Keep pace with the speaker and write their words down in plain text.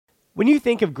When you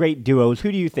think of great duos,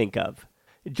 who do you think of?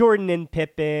 Jordan and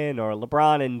Pippen, or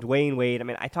LeBron and Dwayne Wade? I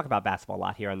mean, I talk about basketball a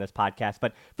lot here on this podcast,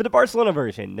 but for the Barcelona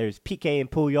version, there's Piqué and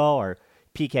Puyol, or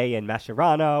Piqué and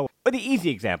Mascherano, or the easy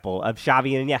example of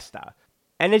Xavi and Iniesta.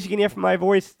 And as you can hear from my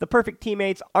voice, the perfect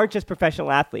teammates aren't just professional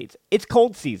athletes. It's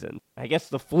cold season. I guess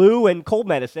the flu and cold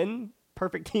medicine,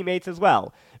 perfect teammates as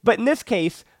well. But in this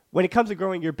case, when it comes to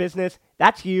growing your business,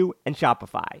 that's you and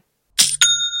Shopify.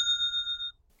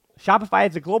 Shopify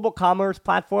is a global commerce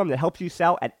platform that helps you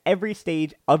sell at every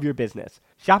stage of your business.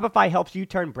 Shopify helps you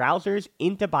turn browsers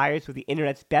into buyers with the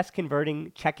internet's best converting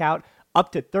checkout,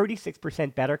 up to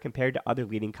 36% better compared to other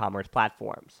leading commerce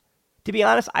platforms. To be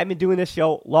honest, I've been doing this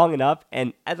show long enough,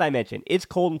 and as I mentioned, it's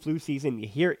cold and flu season. You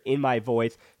hear it in my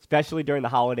voice, especially during the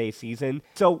holiday season.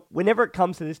 So whenever it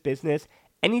comes to this business,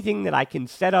 anything that I can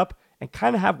set up and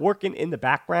kind of have working in the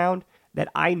background that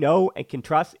I know and can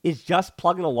trust is just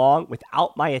plugging along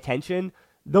without my attention.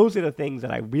 Those are the things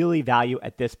that I really value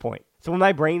at this point. So when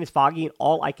my brain is foggy and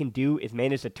all I can do is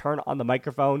manage to turn on the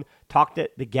microphone, talk to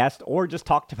the guest, or just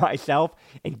talk to myself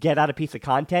and get out a piece of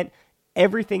content,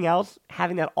 everything else,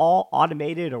 having that all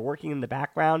automated or working in the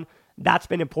background, that's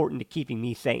been important to keeping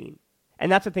me sane.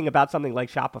 And that's the thing about something like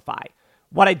Shopify.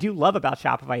 What I do love about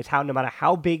Shopify is how no matter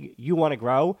how big you want to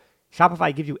grow,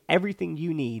 Shopify gives you everything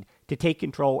you need to take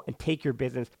control and take your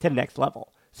business to the next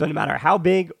level. So no matter how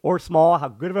big or small, how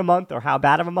good of a month or how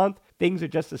bad of a month, things are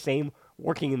just the same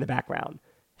working in the background.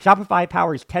 Shopify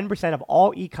powers 10% of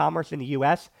all e-commerce in the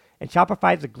US, and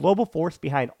Shopify is the global force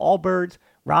behind Allbirds,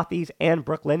 Rothy's, and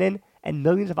Brooklinen, and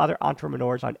millions of other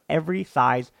entrepreneurs on every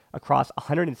size across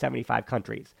 175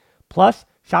 countries. Plus,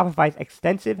 Shopify's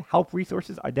extensive help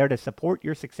resources are there to support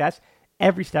your success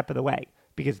every step of the way,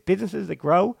 because businesses that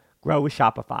grow with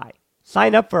Shopify.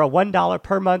 Sign up for a $1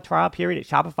 per month trial period at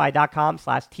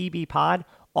shopify.com/TBPod,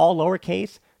 all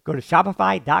lowercase. Go to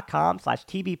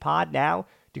shopify.com/TBPod now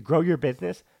to grow your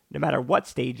business no matter what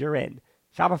stage you're in.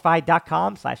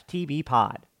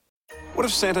 Shopify.com/TBPod. What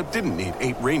if Santa didn't need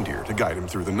 8 reindeer to guide him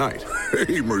through the night?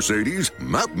 Hey, Mercedes,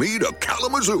 map me to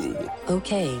Kalamazoo.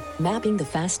 Okay, mapping the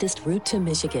fastest route to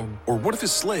Michigan. Or what if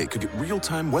his sleigh could get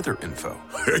real-time weather info?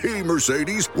 Hey,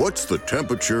 Mercedes, what's the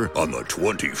temperature on the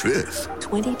 25th?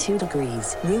 22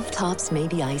 degrees. Rooftops may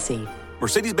be icy.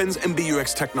 Mercedes-Benz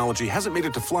MBUX technology hasn't made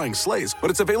it to flying sleighs, but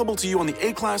it's available to you on the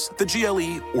A-Class, the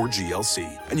GLE, or GLC.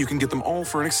 And you can get them all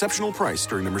for an exceptional price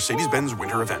during the Mercedes-Benz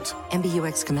winter event.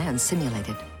 MBUX commands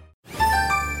simulated.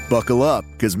 Buckle up,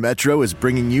 because Metro is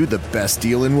bringing you the best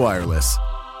deal in wireless.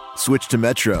 Switch to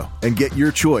Metro and get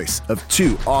your choice of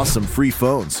 2 awesome free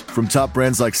phones from top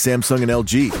brands like Samsung and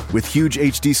LG with huge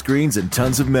HD screens and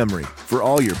tons of memory for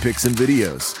all your pics and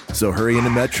videos. So hurry into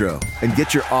Metro and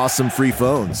get your awesome free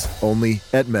phones only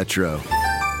at Metro.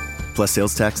 Plus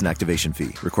sales tax and activation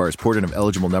fee. Requires port-in of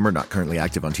eligible number not currently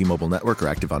active on T-Mobile network or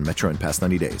active on Metro in past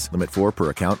 90 days. Limit 4 per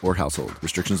account or household.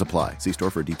 Restrictions apply. See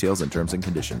store for details and terms and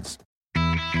conditions.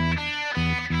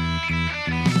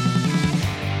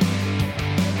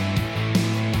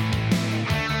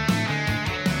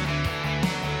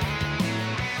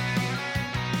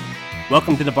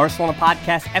 Welcome to the Barcelona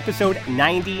Podcast, episode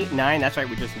 99. That's right,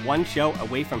 we're just one show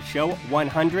away from show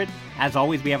 100. As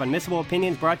always, we have unmissable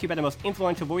opinions brought to you by the most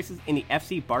influential voices in the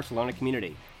FC Barcelona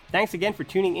community. Thanks again for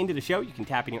tuning into the show. You can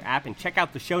tap in your app and check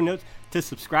out the show notes to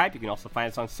subscribe. You can also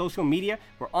find us on social media.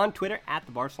 We're on Twitter at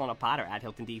the Barcelona Pod or at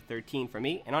HiltonD13 for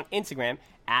me, and on Instagram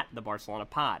at the Barcelona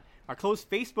Pod. Our closed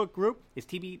Facebook group is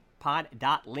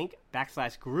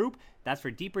TBPod.link/group. That's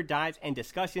for deeper dives and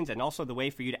discussions, and also the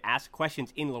way for you to ask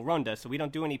questions in La Ronda. So we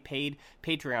don't do any paid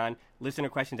Patreon listener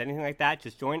questions, anything like that.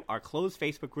 Just join our closed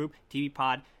Facebook group,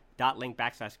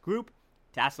 TBPod.link/group,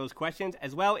 to ask those questions.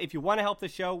 As well, if you want to help the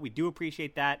show, we do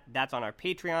appreciate that. That's on our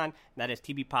Patreon. That is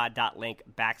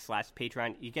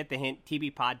TBPod.link/Patreon. You get the hint,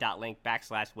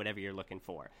 TBPod.link/whatever you're looking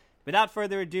for. Without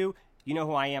further ado, you know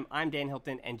who I am. I'm Dan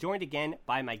Hilton, and joined again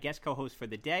by my guest co-host for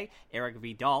the day, Eric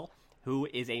Vidal, who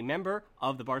is a member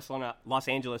of the Barcelona Los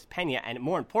Angeles Peña, and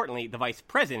more importantly, the vice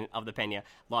president of the Peña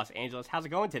Los Angeles. How's it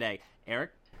going today,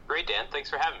 Eric? Great, Dan. Thanks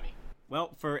for having me.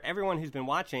 Well, for everyone who's been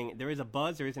watching, there is a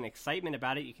buzz, there is an excitement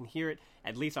about it. You can hear it,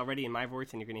 at least already in my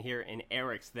voice, and you're going to hear it in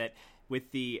Eric's, that with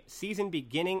the season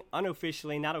beginning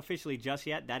unofficially, not officially just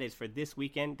yet, that is for this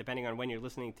weekend, depending on when you're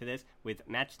listening to this, with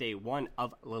match day 1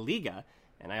 of La Liga.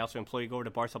 And I also implore you to go over to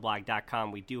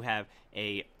BarcaBlog.com. We do have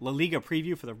a La Liga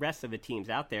preview for the rest of the teams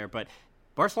out there. But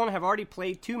Barcelona have already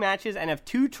played 2 matches and have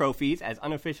 2 trophies. As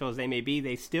unofficial as they may be,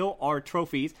 they still are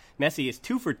trophies. Messi is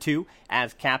 2 for 2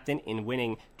 as captain in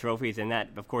winning trophies, and that,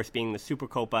 of course, being the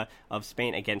Supercopa of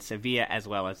Spain against Sevilla, as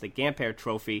well as the Gamper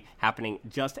Trophy happening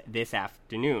just this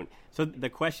afternoon. So the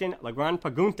question, La Gran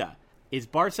Pregunta, is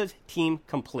Barca's team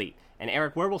complete? And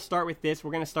Eric, where we'll start with this, we're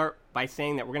going to start by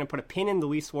saying that we're going to put a pin in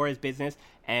Luis Suarez business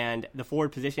and the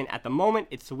forward position. At the moment,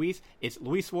 it's Luis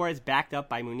Suarez backed up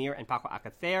by Munir and Paco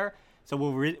Alcacer. So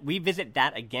we'll revisit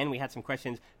that again. We had some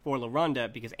questions for La Ronda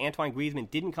because Antoine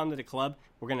Griezmann didn't come to the club.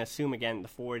 We're going to assume, again, the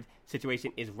forward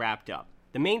situation is wrapped up.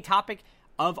 The main topic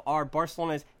of our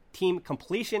Barcelona's team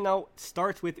completion, though,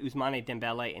 starts with Ousmane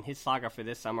Dembele and his saga for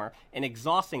this summer. An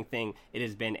exhausting thing it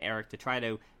has been, Eric, to try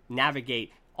to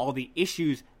navigate all the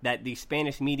issues that the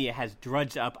Spanish media has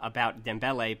drudged up about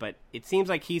Dembele, but it seems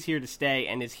like he's here to stay,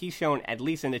 and as he's shown, at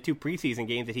least in the 2 preseason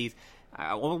games that he's,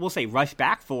 we'll say, rushed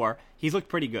back for, he's looked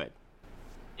pretty good.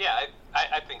 Yeah,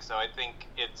 I think so. I think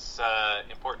it's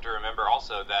important to remember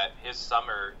also that his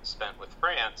summer spent with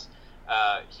France,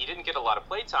 he didn't get a lot of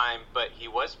play time, but he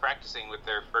was practicing with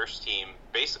their first team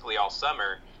basically all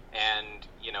summer, and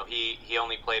he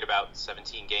only played about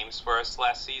 17 games for us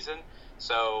last season,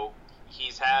 so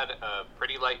he's had a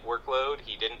pretty light workload.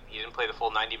 He didn't play the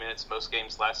full 90 minutes most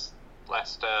games last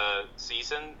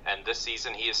season, and this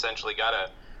season he essentially got a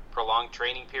prolonged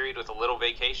training period with a little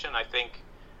vacation. I think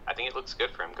it looks good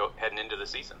for him heading into the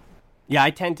season. Yeah, I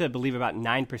tend to believe about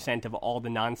 9% of all the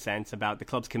nonsense about the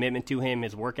club's commitment to him,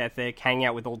 his work ethic, hanging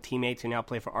out with old teammates who now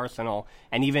play for Arsenal,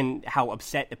 and even how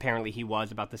upset apparently he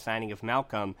was about the signing of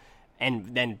Malcolm,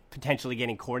 and then potentially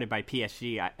getting courted by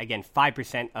PSG. Again,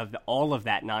 5% of all of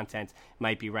that nonsense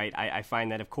might be right. I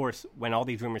find that, of course, when all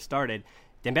these rumors started,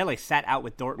 Dembele sat out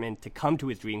with Dortmund to come to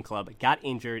his dream club, got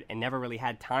injured, and never really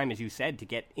had time, as you said, to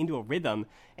get into a rhythm.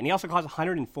 And he also cost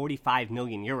 145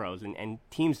 million euros, and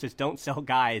teams just don't sell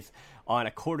guys on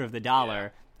a quarter of the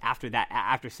dollar after that.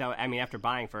 After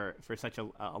buying for such a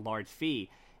large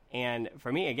fee. And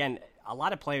for me, again, a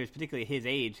lot of players, particularly his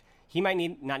age, he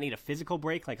might not need a physical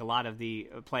break like a lot of the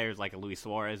players like Luis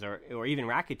Suarez or even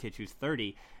Rakitic, who's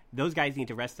 30. Those guys need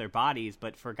to rest their bodies,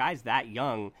 but for guys that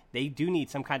young, they do need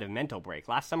some kind of mental break.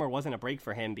 Last summer wasn't a break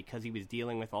for him because he was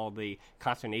dealing with all the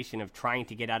consternation of trying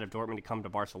to get out of Dortmund to come to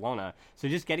Barcelona. So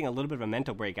just getting a little bit of a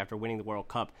mental break after winning the World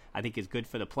Cup, I think, is good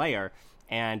for the player.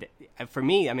 And for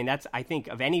me, I think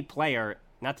of any player,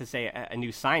 not to say a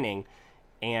new signing,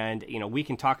 and we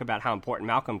can talk about how important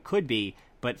Malcolm could be,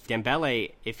 but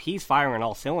Dembele, if he's firing on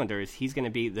all cylinders, he's going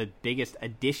to be the biggest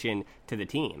addition to the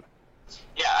team.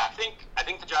 Yeah, I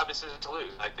think the job is his to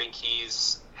lose. I think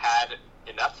he's had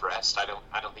enough rest. I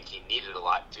don't think he needed a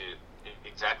lot, to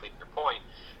exactly your point.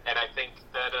 And I think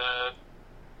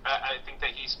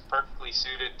that he's perfectly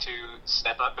suited to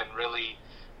step up and really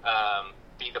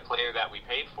be the player that we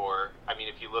paid for. I mean,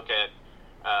 if you look at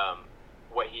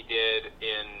what he did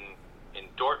in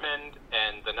Dortmund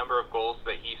and the number of goals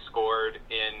that he scored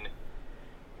in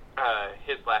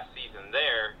his last season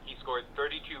there, he scored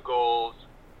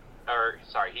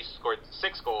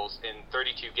 6 goals in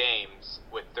 32 games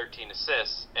with 13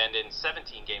 assists, and in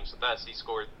 17 games with us, he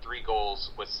scored 3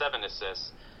 goals with 7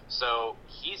 assists. So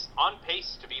he's on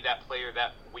pace to be that player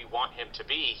that we want him to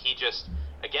be. He just,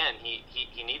 again,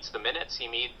 he needs the minutes. He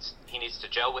needs to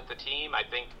gel with the team. I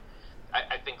think,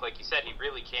 like you said, he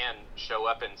really can show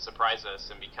up and surprise us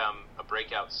and become a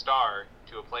breakout star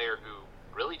to a player who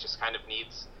really just kind of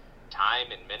needs time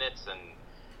and minutes and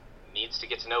needs to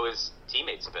get to know his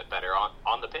teammates a bit better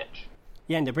on the pitch.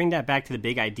 Yeah, and to bring that back to the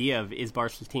big idea of is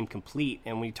Barca's team complete,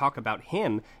 and when you talk about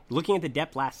him, looking at the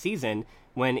depth last season,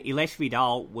 when Ilech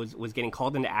Vidal was getting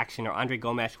called into action or Andre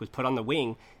Gomes was put on the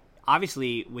wing,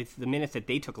 obviously with the minutes that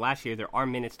they took last year, there are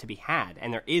minutes to be had,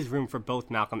 and there is room for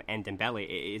both Malcolm and Dembele,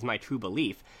 is my true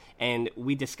belief. And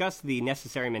we discussed the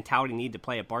necessary mentality need to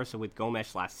play at Barca with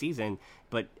Gomes last season,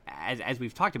 but as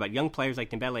we've talked about, young players like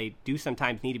Dembele do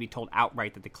sometimes need to be told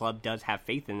outright that the club does have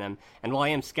faith in them. And while I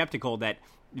am skeptical that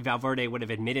Valverde would have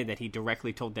admitted that he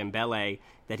directly told Dembele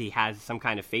that he has some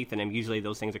kind of faith in him, usually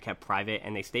those things are kept private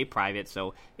and they stay private,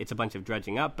 so it's a bunch of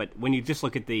dredging up. But when you just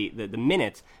look at the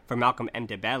minutes for Malcolm and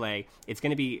Dembele, it's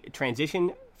going to be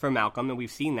transition for Malcolm, and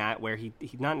we've seen that where he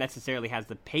not necessarily has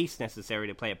the pace necessary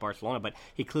to play at Barcelona, but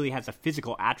he clearly has the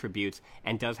physical attributes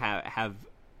and does have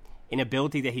an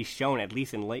ability that he's shown, at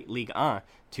least in Ligue 1,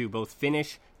 to both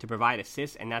finish, to provide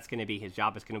assists, and that's going to be his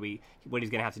job. It's going to be what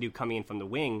he's going to have to do coming in from the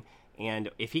wing.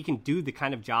 And if he can do the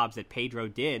kind of jobs that Pedro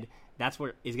did, That's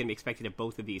what is going to be expected of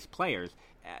both of these players.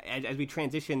 As we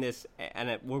transition this,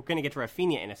 and we're going to get to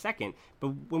Rafinha in a second, but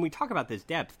when we talk about this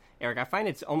depth, Eric, I find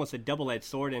it's almost a double-edged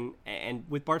sword, and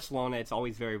with Barcelona, it's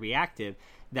always very reactive,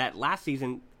 that last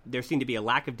season there seemed to be a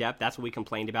lack of depth. That's what we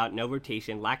complained about. No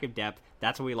rotation, lack of depth.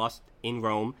 That's what we lost in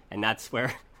Rome, and that's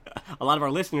where a lot of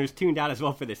our listeners tuned out as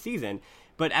well for this season.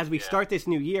 But as we start this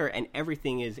new year and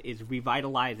everything is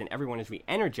revitalized and everyone is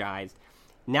re-energized,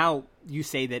 now you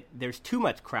say that there's too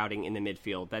much crowding in the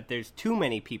midfield, that there's too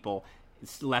many people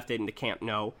left in the Camp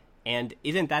Nou, and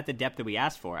isn't that the depth that we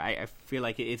asked for? I feel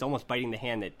like it's almost biting the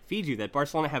hand that feeds you, that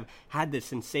Barcelona have had this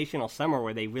sensational summer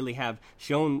where they really have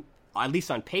shown, at least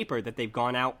on paper, that they've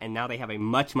gone out and now they have a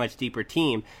much, much deeper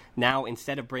team. Now,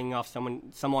 instead of bringing off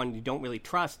someone you don't really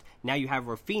trust, now you have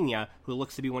Rafinha, who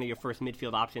looks to be one of your first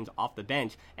midfield options off the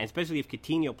bench, and especially if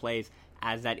Coutinho plays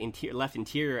as that left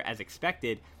interior as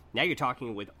expected, now you're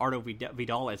talking with Arturo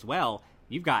Vidal as well.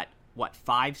 You've got,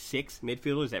 5-6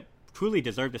 midfielders that truly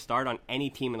deserve to start on any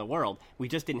team in the world. We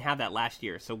just didn't have that last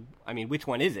year. So, I mean, which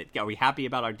one is it? Are we happy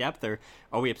about our depth, or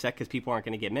are we upset because people aren't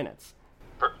going to get minutes?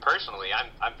 Personally,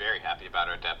 I'm very happy about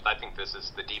our depth. I think this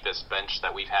is the deepest bench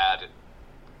that we've had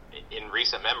in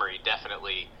recent memory,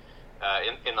 definitely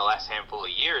in the last handful of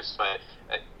years. But,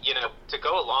 to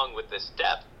go along with this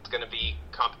depth, it's going to be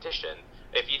competition.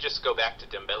 If you just go back to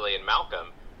Dembele and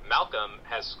Malcolm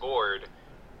has scored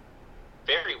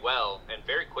very well and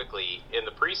very quickly in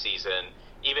the preseason.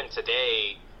 Even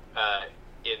today,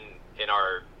 in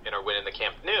our win in the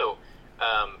Camp Nou,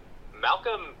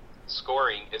 Malcolm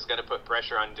scoring is going to put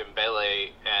pressure on Dembele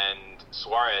and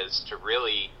Suarez to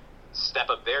really step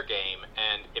up their game.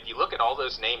 And if you look at all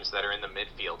those names that are in the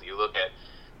midfield, you look at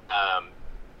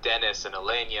Dennis and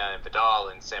Alenia and Vidal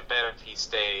and Samper if he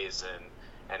stays,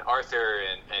 and Arthur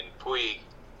and Puig,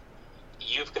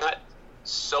 you've got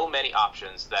so many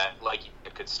options that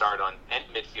it could start on any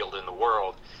midfield in the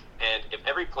world. And if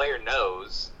every player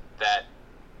knows that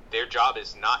their job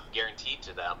is not guaranteed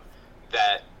to them,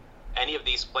 that any of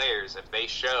these players, if they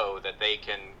show that they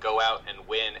can go out and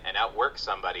win and outwork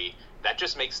somebody, that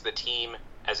just makes the team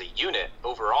as a unit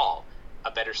overall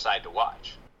a better side to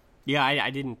watch. Yeah, I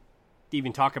didn't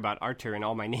even talk about Arthur and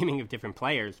all my naming of different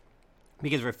players,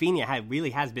 because Rafinha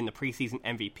really has been the preseason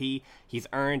MVP. He's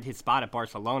earned his spot at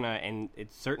Barcelona, and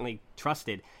it's certainly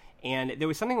trusted. And there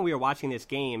was something we were watching this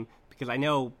game, because I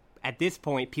know at this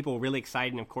point people were really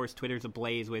excited, and of course Twitter's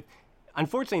ablaze with,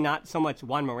 unfortunately, not so much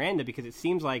Juan Miranda, because it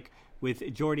seems like with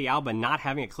Jordi Alba not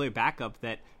having a clear backup,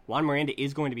 that Juan Miranda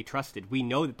is going to be trusted. We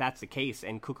know that that's the case,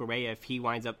 and Cucurella, if he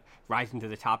winds up rising to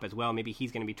the top as well, maybe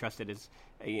he's going to be trusted as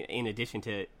in addition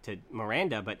to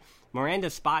Miranda. But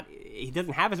Miranda's spot, he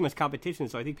doesn't have as much competition,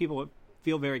 so I think people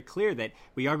feel very clear that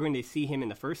we are going to see him in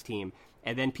the first team.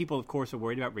 And then people, of course, are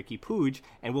worried about Ricky Puig,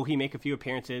 and will he make a few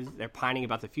appearances? They're pining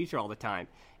about the future all the time.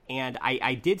 And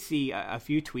I did see a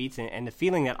few tweets, and the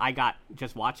feeling that I got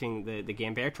just watching the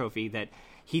Gambert Trophy, that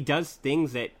he does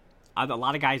things that a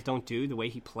lot of guys don't do. The way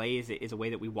he plays is a way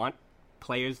that we want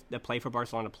players that play for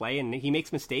Barcelona to play, and he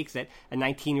makes mistakes that a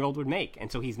 19-year-old would make.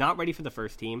 And so he's not ready for the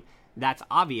first team. That's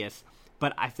obvious.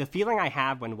 But the feeling I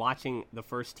have when watching the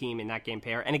first team in that game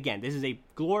pair, and again, this is a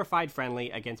glorified friendly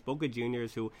against Boca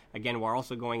Juniors, who, again, were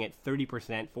also going at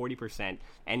 30%, 40%,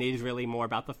 and it is really more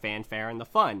about the fanfare and the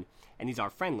fun, and these are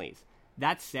friendlies.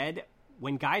 That said,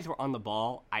 when guys were on the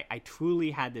ball, I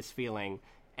truly had this feeling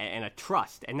and a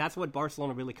trust, and that's what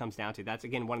Barcelona really comes down to. That's,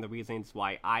 again, one of the reasons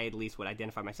why I at least would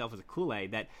identify myself as a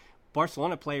Kool-Aid, that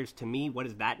Barcelona players, to me, what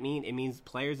does that mean? It means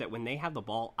players that when they have the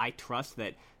ball, I trust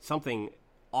that something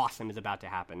awesome is about to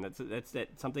happen. That's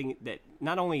something that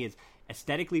not only is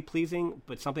aesthetically pleasing,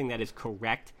 but something that is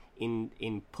correct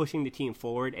in pushing the team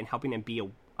forward and helping them be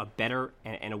a better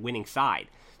and a winning side.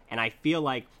 And I feel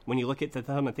like when you look at some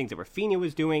of the things that Rafinha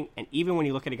was doing, and even when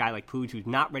you look at a guy like Puig, who's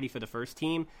not ready for the first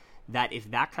team, that if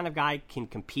that kind of guy can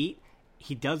compete,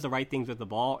 he does the right things with the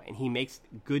ball, and he makes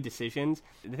good decisions.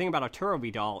 The thing about Arturo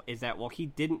Vidal is that, while he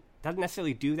doesn't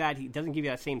necessarily do that, he doesn't give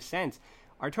you that same sense.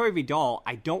 Arturo Vidal,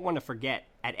 I don't want to forget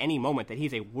at any moment that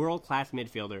he's a world-class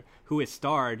midfielder who has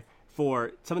starred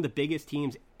for some of the biggest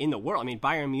teams in the world. I mean,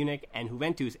 Bayern Munich and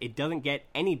Juventus, it doesn't get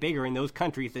any bigger in those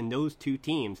countries than those two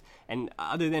teams. And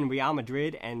other than Real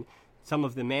Madrid and some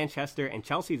of the Manchester and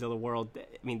Chelsea's of the world,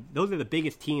 I mean, those are the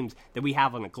biggest teams that we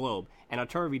have on the globe. And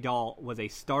Arturo Vidal was a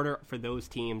starter for those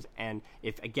teams. And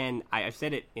if, again, I've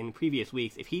said it in previous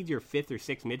weeks, if he's your fifth or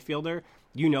sixth midfielder,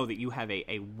 you know that you have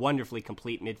a wonderfully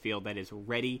complete midfield that is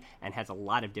ready and has a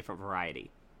lot of different variety.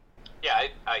 Yeah,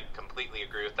 I completely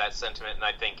agree with that sentiment. And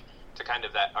I think to kind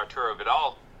of that Arturo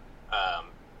Vidal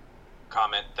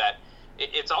comment, that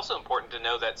it's also important to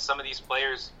know that some of these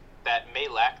players that may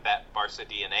lack that Barca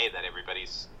DNA that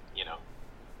everybody's,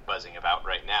 buzzing about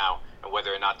right now, and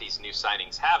whether or not these new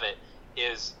signings have it,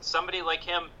 is somebody like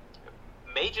him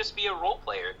may just be a role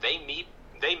player. They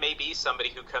may be somebody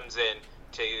who comes in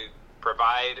to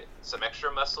provide some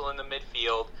extra muscle in the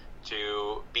midfield,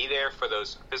 to be there for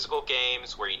those physical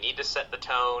games where you need to set the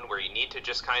tone, where you need to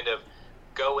just kind of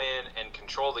go in and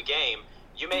control the game.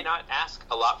 You may not ask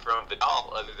a lot from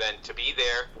Vidal other than to be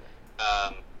there,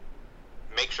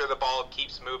 make sure the ball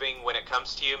keeps moving when it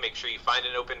comes to you, make sure you find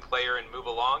an open player and move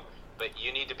along, but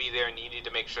you need to be there and you need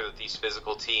to make sure that these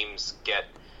physical teams get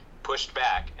pushed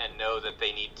back and know that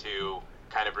they need to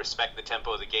kind of respect the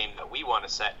tempo of the game that we want to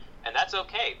set, and that's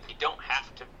okay. They don't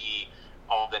have to be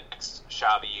all the next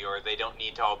Xavi, or they don't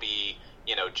need to all be,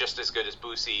 just as good as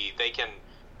Boosie. They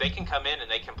can come in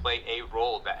and they can play a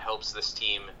role that helps this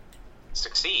team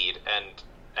succeed,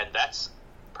 and that's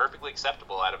perfectly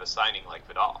acceptable out of a signing like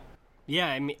Vidal. Yeah,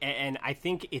 and I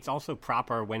think it's also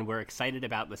proper when we're excited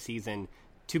about the season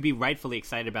to be rightfully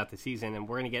excited about the season, and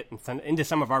we're going to get into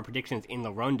some of our predictions in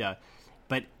the Ronda,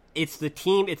 but it's the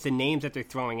team, it's the names that they're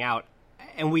throwing out,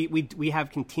 and we have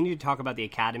continued to talk about the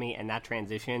academy and that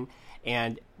transition,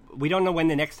 and we don't know when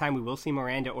the next time we will see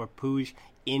Miranda or Puig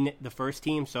in the first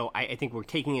team, so I think we're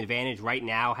taking advantage right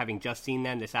now, having just seen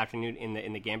them this afternoon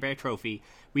in the Gambetta Trophy.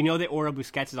 We know that Oriol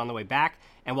Busquets is on the way back,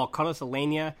 and while Carlos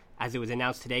Alenia, as it was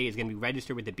announced today, is going to be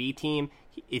registered with the B team,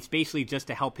 it's basically just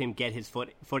to help him get his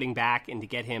footing back and to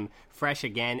get him fresh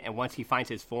again, and once he finds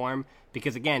his form,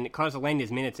 because again, Carlos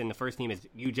Alena's minutes in the first team, as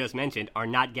you just mentioned, are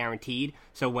not guaranteed,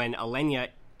 so when Alenia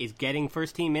is getting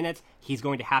first team minutes, he's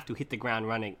going to have to hit the ground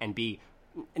running and be,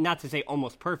 not to say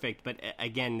almost perfect, but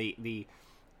again,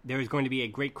 there is going to be a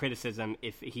great criticism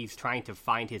if he's trying to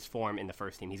find his form in the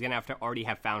first team. He's going to have to already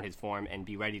have found his form and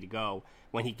be ready to go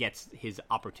when he gets his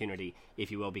opportunity,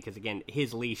 if you will, because again,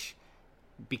 his leash,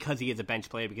 because he is a bench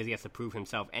player, because he has to prove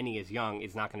himself, and he is young,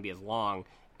 is not going to be as long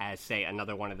as, say,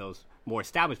 another one of those more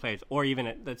established players, or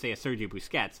even, let's say, a Sergio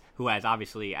Busquets, who has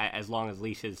obviously as long as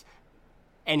leashes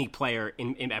any player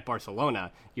at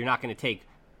Barcelona. You're not going to take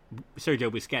Sergio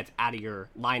Busquets out of your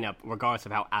lineup, regardless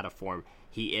of how out of form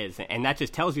he is. And that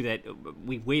just tells you that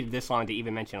we've waited this long to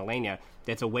even mention Alenia.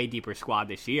 That's a way deeper squad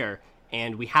this year.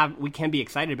 And we can be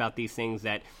excited about these things,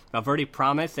 that Valverde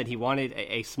promised that he wanted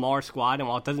a smaller squad. And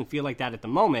while it doesn't feel like that at the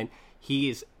moment, he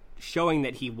is showing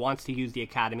that he wants to use the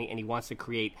academy and he wants to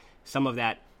create some of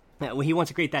that. He wants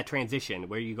to create that transition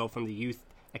where you go from the youth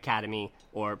academy,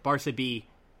 or Barca B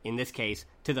in this case,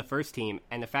 to the first team.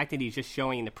 And the fact that he's just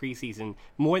showing in the preseason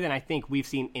more than I think we've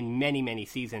seen in many, many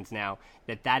seasons now,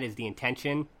 that is the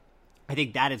intention. I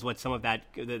think that is what some of that,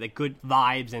 the good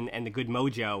vibes and the good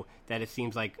mojo that it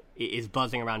seems like is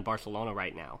buzzing around Barcelona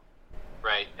right now.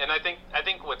 Right, and I think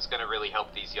what's going to really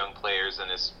help these young players,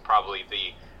 and is probably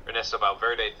the Ernesto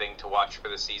Valverde thing to watch for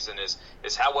the season,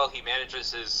 is how well he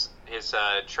manages his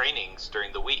trainings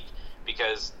during the week.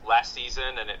 Because last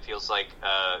season, and it feels like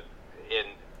in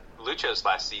Lucho's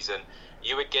last season,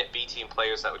 you would get B team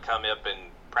players that would come up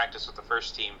and practice with the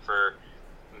first team for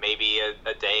maybe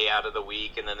a day out of the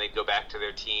week, and then they'd go back to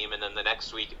their team, and then the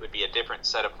next week it would be a different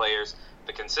set of players.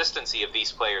 The consistency of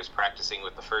these players practicing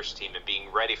with the first team and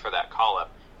being ready for that call-up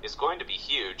is going to be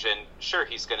huge, and sure,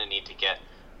 he's going to need to get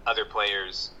other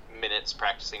players minutes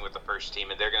practicing with the first team,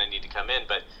 and they're going to need to come in,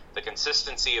 but the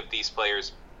consistency of these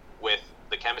players with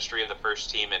the chemistry of the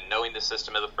first team and knowing the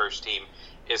system of the first team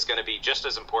is going to be just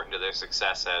as important to their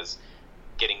success as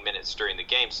getting minutes during the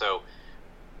game. So,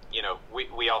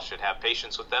 we all should have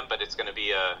patience with them, but it's going to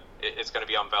be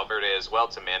on Valverde as well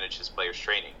to manage his players'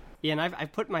 training. Yeah, and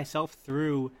I've put myself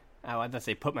through. I'd not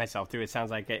say put myself through. It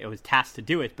sounds like it was tasked to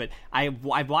do it, but I've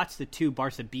watched the two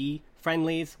Barca B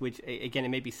friendlies, which again it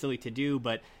may be silly to do,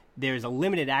 but there's a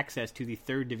limited access to the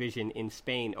third division in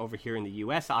Spain over here in the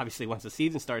U.S., obviously, once the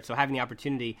season starts. So having the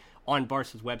opportunity on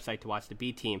Barca's website to watch the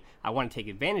B team, I want to take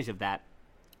advantage of that.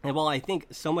 And while I think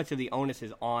so much of the onus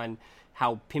is on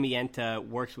how Pimienta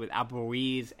works with Alvaro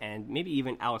Ruiz and maybe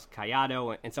even Alex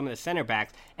Callado and some of the center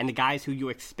backs and the guys who you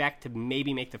expect to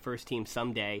maybe make the first team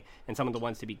someday and some of the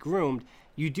ones to be groomed,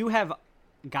 you do have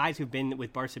guys who've been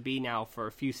with Barca B now for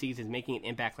a few seasons making an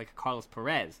impact like Carlos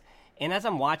Perez. And as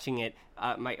I'm watching it,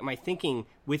 my thinking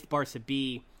with Barca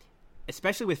B,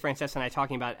 especially with Francesca and I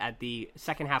talking about at the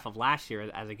second half of last year,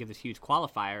 as I give this huge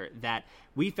qualifier, that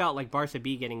we felt like Barca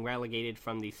B getting relegated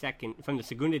from the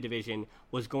Segunda division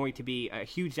was going to be a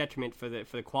huge detriment for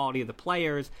the quality of the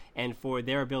players and for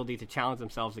their ability to challenge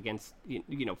themselves against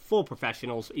full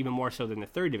professionals, even more so than the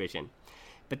third division.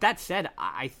 But that said,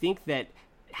 I think that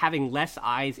having less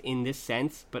eyes in this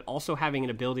sense, but also having an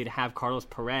ability to have Carlos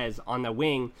Perez on the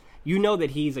wing, you know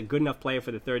that he's a good enough player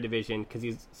for the third division, because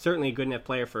he's certainly a good enough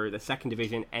player for the second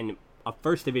division and a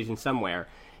first division somewhere,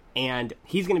 and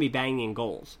he's going to be banging in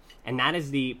goals. And that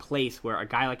is the place where a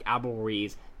guy like Albert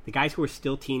Ruiz, the guys who are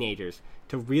still teenagers,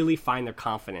 to really find their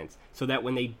confidence, so that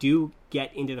when they do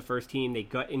get into the first team, they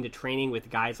get into training with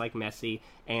guys like Messi,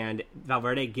 and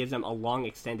Valverde gives them a long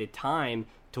extended time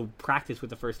to practice with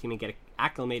the first team and get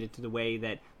acclimated to the way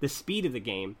that the speed of the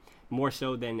game, more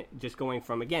so than just going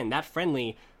from, again, that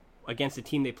friendly against the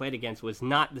team they played against was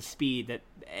not the speed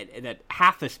that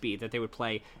half the speed that they would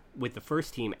play with the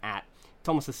first team at. It's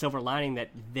almost a silver lining that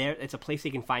it's a place they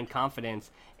can find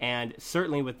confidence, and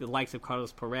certainly with the likes of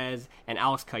Carlos Perez and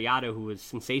Alex Collado, who was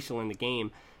sensational in the game,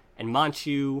 and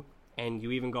Manchu, and you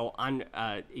even go on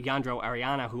Yandro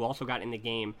Ariana, who also got in the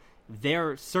game.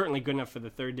 They're certainly good enough for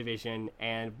the third division,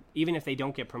 and even if they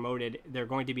don't get promoted, they're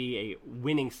going to be a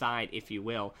winning side, if you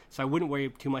will. So I wouldn't worry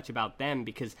too much about them,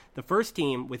 because the first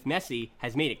team with Messi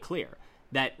has made it clear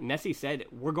that Messi said,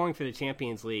 we're going for the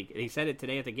Champions League. He said it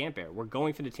today at the Gamper. We're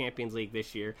going for the Champions League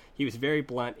this year. He was very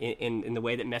blunt in the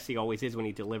way that Messi always is when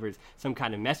he delivers some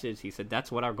kind of message. He said,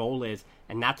 that's what our goal is,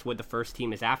 and that's what the first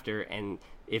team is after. And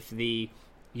if the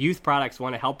youth products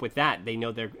want to help with that, they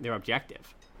know their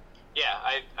objective. Yeah,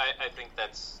 I think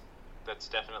that's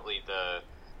definitely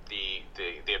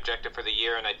the objective for the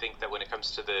year, and I think that when it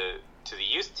comes to the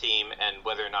youth team and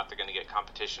whether or not they're going to get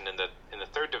competition in the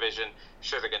third division,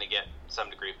 sure, they're going to get some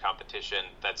degree of competition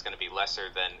that's going to be lesser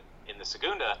than in the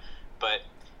Segunda, but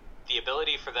the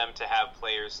ability for them to have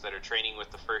players that are training with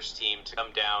the first team to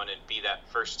come down and be that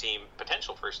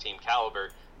potential first team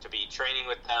caliber, to be training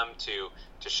with them, to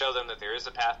show them that there is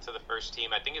a path to the first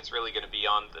team. I think it's really going to be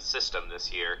on the system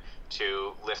this year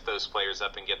to lift those players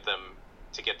up and get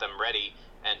them ready,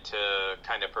 and to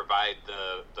kind of provide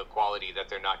the quality that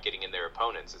they're not getting in their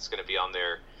opponents. It's going to be on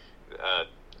their,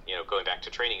 going back to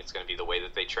training, it's going to be the way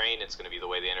that they train, it's going to be the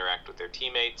way they interact with their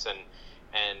teammates,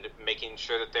 and making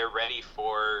sure that they're ready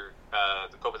for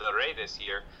the Copa del Rey this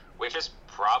year, which is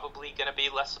probably going to be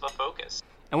less of a focus.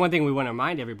 And one thing we want to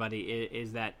remind everybody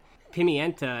is that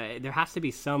Pimienta, there has to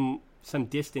be some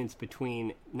distance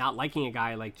between not liking a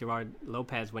guy like Gerard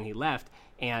Lopez when he left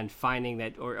and finding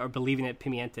that or believing that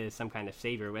Pimienta is some kind of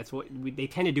savior. That's what they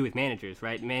tend to do with managers,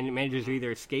 right? Managers are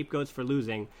either scapegoats for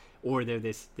losing or they're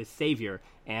this savior,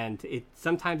 and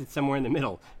sometimes it's somewhere in the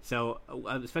middle. So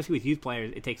especially with youth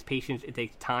players, it takes patience, it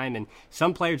takes time, and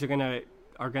some players are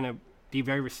gonna be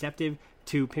very receptive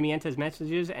to Pimienta's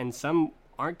messages, and some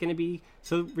aren't going to be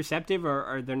so receptive,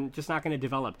 or they're just not going to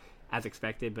develop as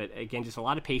expected. But again, just a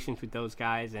lot of patience with those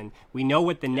guys, and we know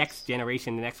what the next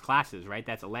generation, the next class is, right?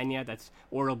 That's Alenia, that's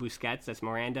Oro Busquets, that's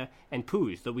Miranda, and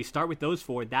Puig. So we start with those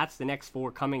four. That's the next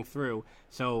four coming through.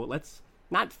 So let's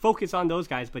not focus on those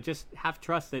guys, but just have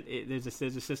trust that there's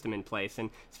a system in place.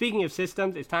 And speaking of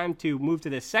systems, it's time to move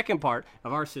to the second part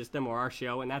of our system or our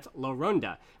show, and that's La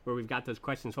Ronda, where we've got those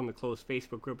questions from the closed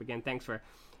Facebook group. Again, thanks for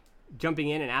jumping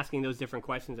in and asking those different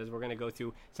questions as we're going to go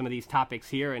through some of these topics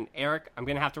here. And Eric, I'm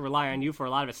going to have to rely on you for a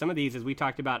lot of it. Some of these, as we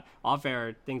talked about off-air,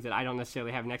 are things that I don't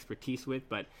necessarily have an expertise with,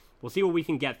 but we'll see what we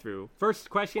can get through. First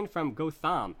question from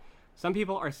Gotham. Some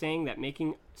people are saying that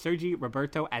making Sergi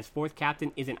Roberto as fourth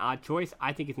captain is an odd choice.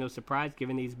 I think it's no surprise,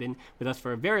 given he's been with us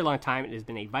for a very long time and has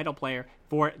been a vital player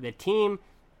for the team.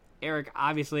 Eric,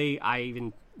 obviously, I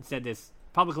even said this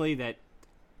publicly, that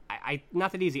I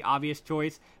not that he's the obvious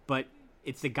choice, but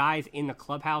it's the guys in the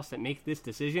clubhouse that make this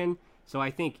decision. So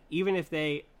I think even if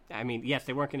yes,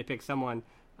 they weren't going to pick someone,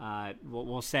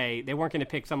 we'll say they weren't going to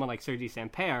pick someone like Sergi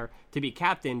Samper to be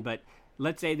captain, but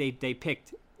let's say they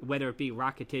picked, whether it be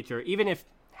Rakitic, or even if,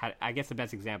 I guess the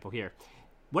best example here,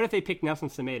 what if they picked Nelson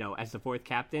Semedo as the fourth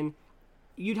captain?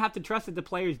 You'd have to trust that the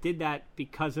players did that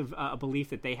because of a belief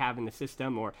that they have in the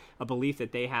system, or a belief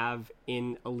that they have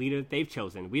in a leader that they've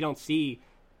chosen. We don't see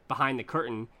behind the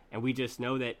curtain, and we just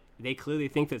know that they clearly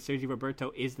think that Sergi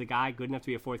Roberto is the guy good enough to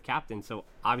be a fourth captain. So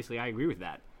obviously I agree with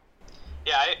that.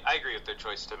 Yeah, I agree with their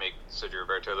choice to make Sergi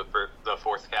Roberto the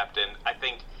fourth captain. I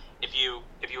think if you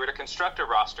were to construct a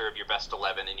roster of your best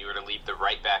 11 and you were to leave the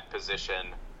right back position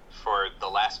for the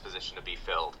last position to be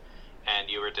filled, and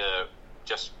you were to,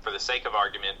 just for the sake of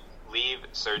argument, leave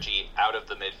Sergi out of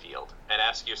the midfield and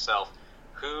ask yourself,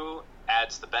 who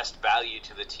adds the best value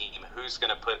to the team? Who's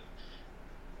going to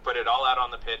put it all out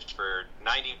on the pitch for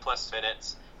 90 plus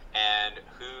minutes, and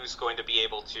who's going to be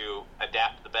able to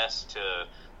adapt the best to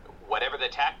whatever the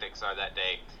tactics are that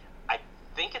day? I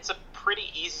think it's a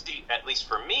pretty easy, at least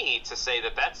for me, to say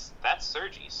that's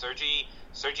Sergi.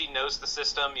 Sergi knows the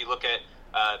system. You look at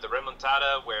The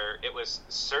remontada where it was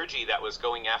Sergi that was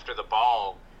going after the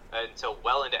ball until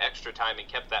well into extra time and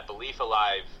kept that belief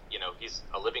alive. He's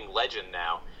a living legend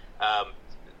now.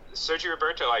 Sergi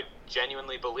Roberto, I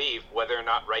genuinely believe, whether or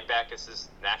not right back is his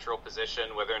natural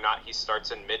position, whether or not he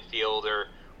starts in midfield or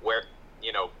where,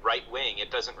 right wing, it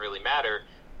doesn't really matter.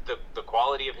 The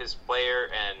quality of his player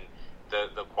and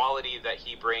the quality that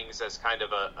he brings as kind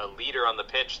of a leader on the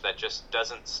pitch that just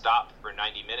doesn't stop for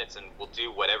 90 minutes and will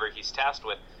do whatever he's tasked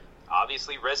with,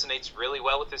 obviously resonates really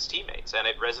well with his teammates, and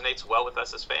it resonates well with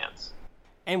us as fans.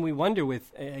 And we wonder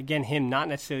with, again, him not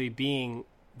necessarily being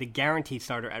the guaranteed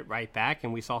starter at right back,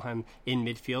 and we saw him in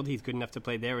midfield. He's good enough to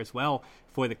play there as well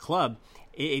for the club.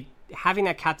 Having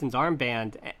that captain's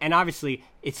armband, and obviously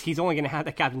he's only going to have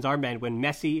that captain's armband when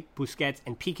Messi, Busquets,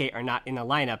 and Piqué are not in the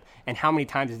lineup. And how many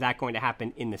times is that going to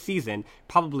happen in the season?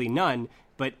 Probably none.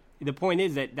 But the point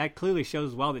is that clearly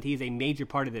shows well that he's a major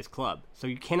part of this club. So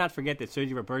you cannot forget that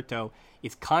Sergio Roberto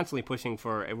is constantly pushing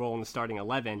for a role in the starting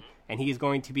 11, and he is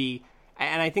going to be.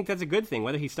 And I think that's a good thing.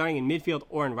 Whether he's starting in midfield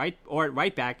or at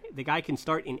right back, the guy can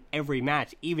start in every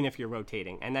match, even if you're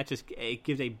rotating. And that it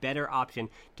gives a better option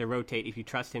to rotate if you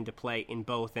trust him to play in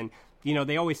both. And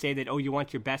they always say that you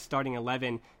want your best starting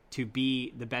 11 to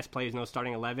be the best players in those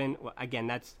starting 11. Well, again,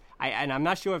 and I'm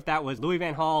not sure if that was Louis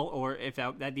van Gaal or if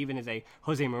that even is a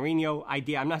Jose Mourinho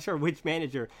idea. I'm not sure which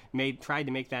manager tried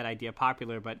to make that idea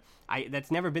popular, but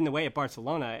that's never been the way at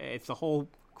Barcelona. It's the whole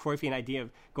Cruyffian idea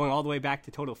of going all the way back to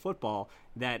total football,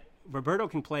 that Roberto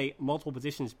can play multiple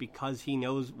positions because he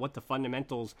knows what the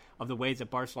fundamentals of the ways that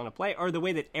Barcelona play are, the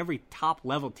way that every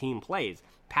top-level team plays.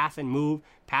 Pass and move,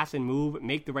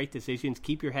 make the right decisions,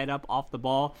 keep your head up off the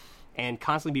ball, and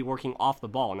constantly be working off the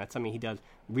ball, and that's something he does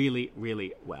really,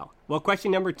 really well. Well,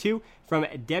 question number 2 from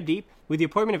Deb Deep. With the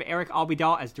appointment of Eric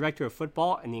Abidal as Director of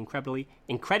Football and the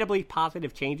incredibly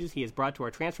positive changes he has brought to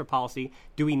our transfer policy,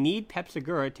 do we need Pep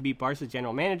Segura to be Barca's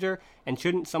general manager, and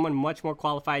shouldn't someone much more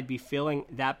qualified be filling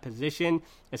that position,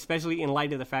 especially in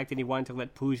light of the fact that he wanted to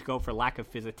let Puig go for lack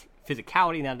of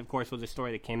physicality? And that, of course, was a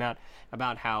story that came out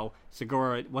about how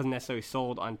Segura wasn't necessarily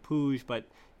sold on Puig, but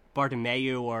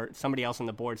Bartomeu or somebody else on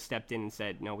the board stepped in and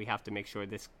said, no, we have to make sure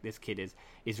this kid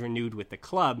is renewed with the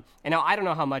club. And now I don't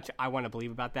know how much I want to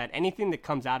believe about that. Anything that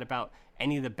comes out about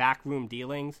any of the backroom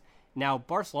dealings. Now,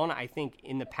 Barcelona, I think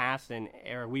in the past, and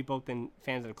Eric, we've both been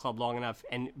fans of the club long enough,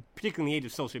 and particularly in the age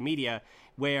of social media,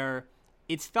 where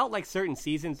it's felt like certain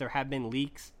seasons there have been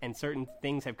leaks and certain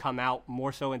things have come out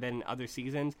more so than in other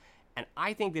seasons. And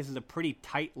I think this is a pretty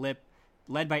tight-lipped,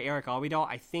 led by Eric Abidal.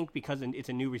 I think because it's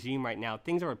a new regime right now,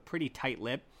 things are pretty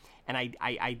tight-lipped, and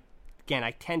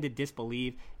I tend to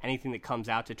disbelieve anything that comes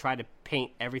out to try to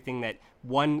paint everything that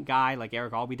one guy like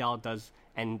Eric Abidal does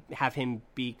and have him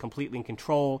be completely in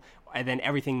control, and then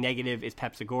everything negative is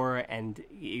Pep Segura, and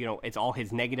it's all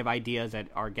his negative ideas that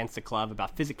are against the club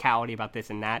about physicality, about this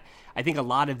and that. I think a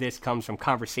lot of this comes from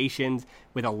conversations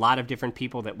with a lot of different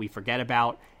people that we forget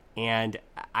about, and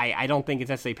I don't think it's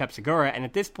necessarily Pep Segura. And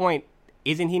at this point,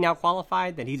 isn't he now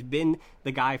qualified? That he's been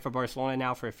the guy for Barcelona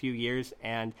now for a few years,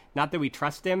 and not that we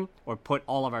trust him or put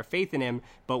all of our faith in him,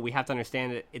 but we have to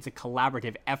understand that it's a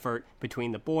collaborative effort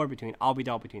between the board, between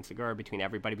Abidal, between Segura, between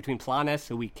everybody, between Planes,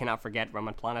 who we cannot forget.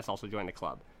 Roman Planes also joined the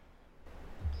club.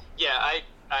 Yeah,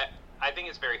 I think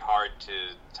it's very hard to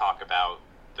talk about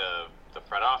the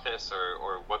front office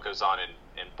or what goes on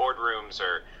in boardrooms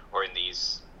or in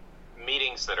these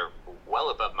meetings that are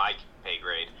well above my pay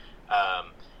grade.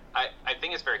 I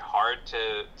think it's very hard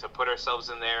to put ourselves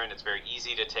in there, and it's very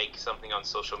easy to take something on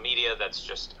social media that's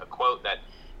just a quote that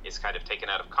is kind of taken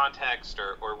out of context,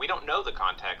 or we don't know the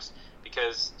context,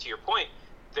 because to your point,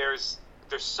 there's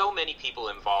so many people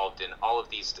involved in all of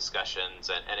these discussions,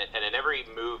 and in every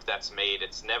move that's made,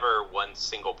 it's never one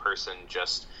single person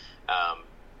just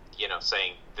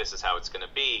saying this is how it's going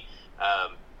to be.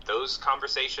 Those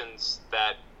conversations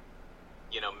that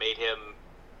made him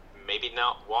maybe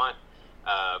not want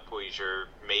Puig, or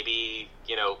maybe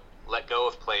let go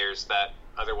of players that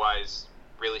otherwise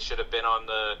really should have been on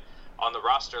the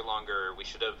roster longer. We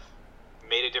should have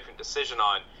made a different decision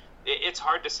on. It's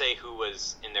hard to say who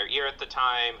was in their ear at the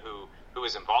time, who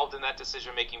was involved in that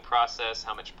decision making process,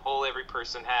 how much pull every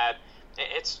person had.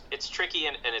 It's tricky,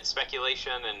 and it's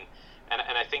speculation, and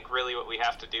I think really what we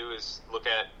have to do is look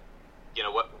at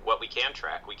what we can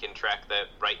track. We can track that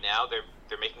right now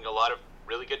they're making a lot of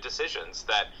really good decisions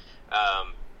that.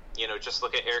 Just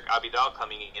look at Eric Abidal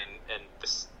coming in, and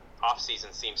this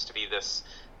offseason seems to be this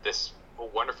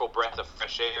wonderful breath of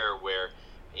fresh air where,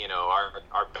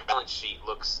 our balance sheet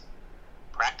looks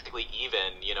practically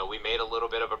even. We made a little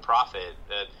bit of a profit.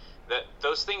 That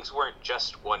those things weren't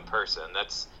just one person.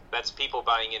 That's people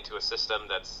buying into a system.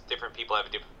 That's different people have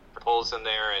different holes in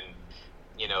there. And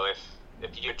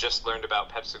if you just learned about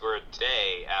Pep Segura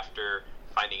today after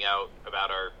finding out about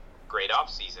our great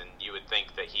off season, you would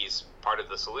think that he's part of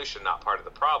the solution, not part of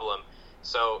the problem.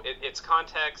 So it's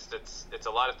context. It's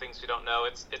a lot of things we don't know.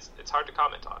 It's hard to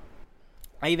comment on.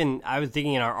 I was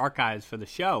digging in our archives for the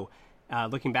show,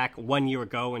 looking back 1 year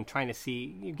ago and trying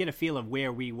to get a feel of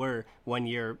where we were 1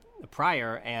 year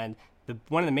prior. And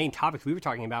one of the main topics we were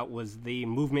talking about was the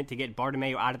movement to get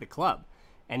Bartomeu out of the club.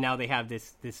 And now they have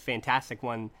this fantastic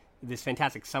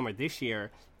summer this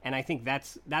year. And I think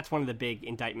that's one of the big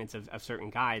indictments of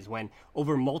certain guys, when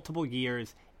over multiple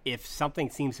years, if something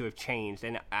seems to have changed.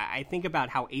 And I think about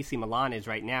how AC Milan is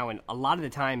right now, and a lot of the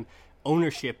time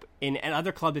ownership in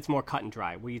other clubs, it's more cut and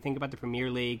dry. Where you think about the Premier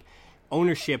League,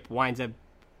 ownership winds up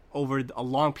over a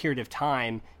long period of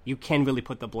time, you can really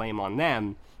put the blame on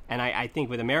them. And I think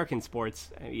with American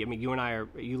sports, I mean, you and I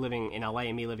you living in LA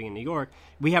and me living in New York,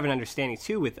 we have an understanding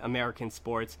too with American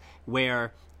sports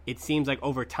where it seems like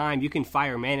over time you can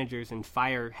fire managers and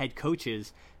fire head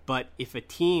coaches, but if a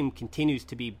team continues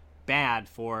to be bad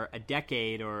for a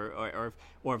decade or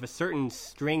if a certain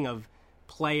string of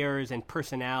players and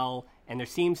personnel, and there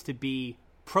seems to be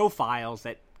profiles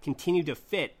that continue to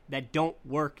fit that don't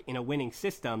work in a winning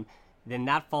system, then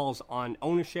that falls on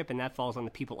ownership and that falls on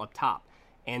the people up top.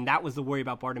 And that was the worry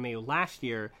about Bartomeu last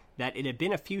year, that it had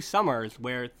been a few summers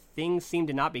where things seemed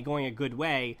to not be going a good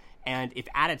way, and if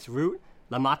at its root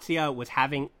La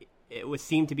Masia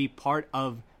seemed to be part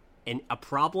of a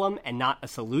problem and not a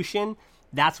solution,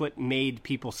 that's what made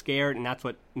people scared, and that's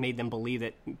what made them believe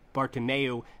that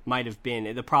Bartomeu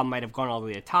the problem might have gone all the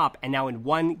way to the top. And now in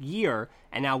 1 year,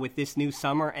 and now with this new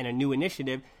summer and a new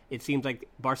initiative, it seems like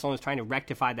Barcelona is trying to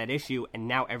rectify that issue, and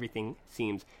now everything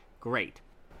seems great.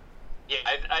 Yeah,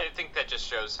 I think that just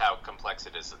shows how complex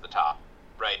it is at the top,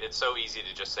 right? It's so easy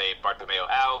to just say Bartomeu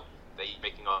out, that he's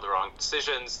making all the wrong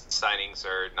decisions, signings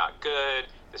are not good,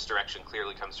 this direction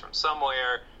clearly comes from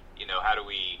somewhere.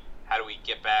 How do we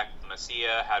get back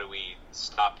Masia? How do we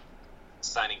stop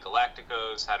signing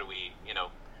Galacticos? How do we,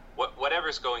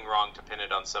 whatever's going wrong, to pin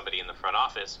it on somebody in the front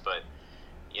office, but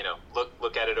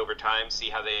look at it over time, see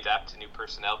how they adapt to new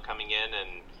personnel coming in,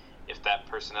 and if that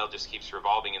personnel just keeps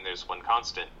revolving and there's one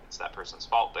constant, it's that person's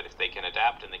fault. But if they can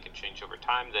adapt and they can change over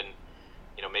time, then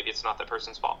maybe it's not that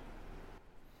person's fault.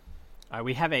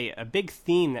 We have a big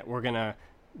theme that we're gonna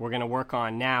work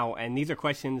on now, and these are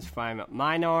questions from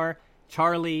Minar,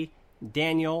 Charlie,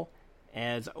 Daniel,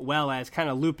 as well as kind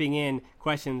of looping in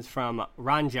questions from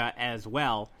Ranja as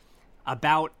well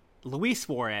about Luis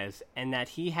Suarez, and that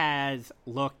he has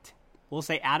looked, we'll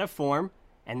say, out of form.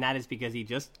 And that is because he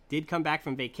just did come back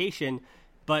from vacation.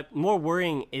 But more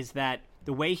worrying is that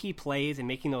the way he plays and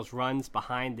making those runs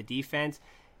behind the defense,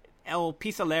 El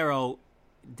Pizarro,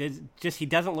 he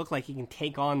doesn't look like he can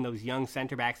take on those young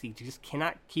center backs. He just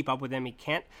cannot keep up with them. He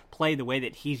can't play the way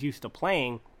that he's used to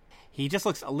playing. He just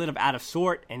looks a little out of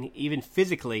sort, and even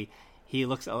physically, he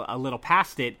looks a little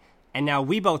past it. And now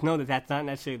we both know that that's not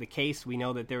necessarily the case. We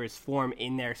know that there is form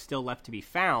in there still left to be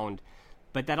found.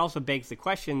 But that also begs the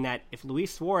question that if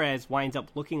Luis Suarez winds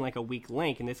up looking like a weak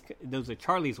link, and those are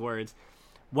Charlie's words,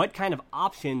 what kind of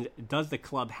options does the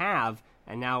club have?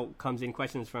 And now comes in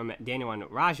questions from Daniel and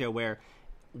Raja, where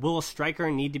will a striker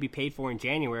need to be paid for in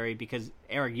January? Because,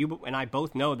 Eric, you and I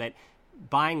both know that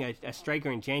buying a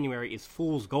striker in January is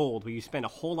fool's gold, where you spend a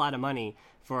whole lot of money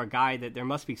for a guy that there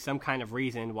must be some kind of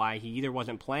reason why he either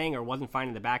wasn't playing or wasn't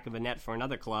finding the back of a net for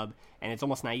another club. And it's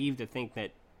almost naive to think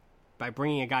that by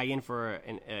bringing a guy in for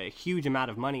a huge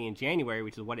amount of money in January,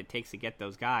 which is what it takes to get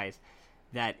those guys,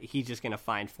 that he's just going to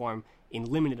find form in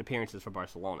limited appearances for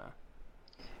Barcelona.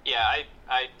 Yeah,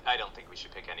 I don't think we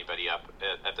should pick anybody up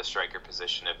at the striker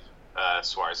position if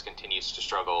Suarez continues to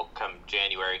struggle come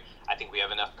January. I think we have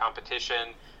enough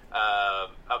competition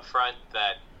up front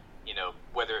that,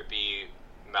 whether it be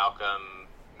Malcolm,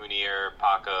 Munir,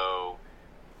 Paco,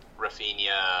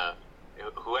 Rafinha,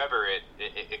 whoever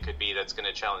it could be that's going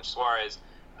to challenge Suarez.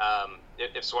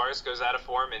 If Suarez goes out of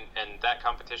form and that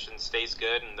competition stays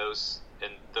good and those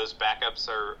backups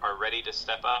are ready to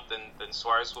step up, then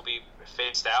Suarez will be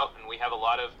phased out, and we have a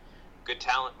lot of good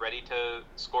talent ready to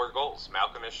score goals.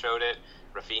 Malcolm has showed it.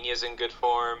 Rafinha's in good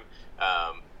form.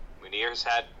 Munir's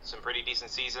had some pretty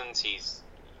decent seasons.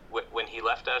 When he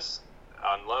left us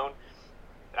on loan,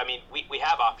 I mean, we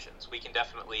have options. We can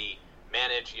definitely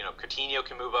manage. Coutinho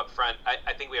can move up front.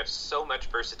 I think we have so much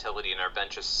versatility, and our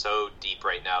bench is so deep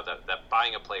right now that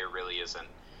buying a player really isn't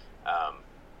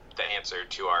the answer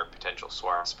to our potential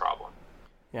Suarez problem.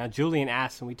 Now, Julian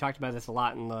asks, and we talked about this a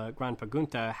lot in the Gran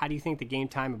Pregunta, how do you think the game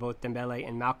time of both Dembele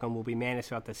and Malcolm will be managed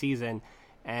throughout the season?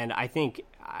 And I think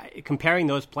comparing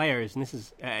those players, and this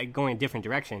is going a different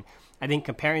direction, I think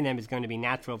comparing them is going to be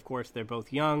natural. Of course, they're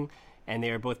both young, and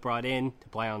they are both brought in to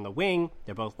play on the wing.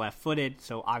 They're both left-footed,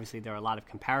 so obviously there are a lot of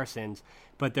comparisons.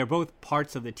 But they're both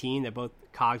parts of the team. They're both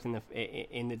cogs in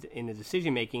the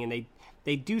decision-making, and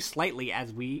they do slightly,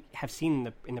 as we have seen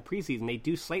in the preseason, they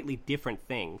do slightly different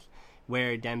things,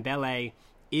 where Dembele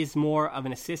is more of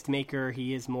an assist maker.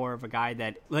 He is more of a guy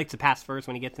that likes to pass first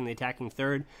when he gets in the attacking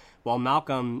third, while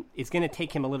Malcolm is going to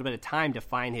take him a little bit of time to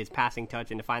find his passing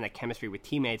touch and to find that chemistry with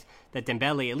teammates that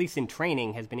Dembele, at least in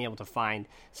training, has been able to find.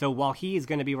 So while he is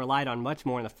going to be relied on much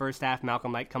more in the first half,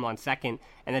 Malcolm might come on second,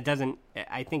 and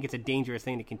I think it's a dangerous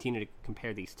thing to continue to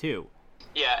compare these two.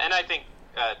 Yeah, and I think,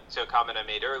 to a comment I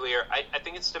made earlier, I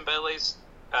think it's Dembele's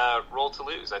role to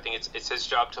lose. I think it's his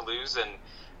job to lose, and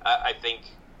I think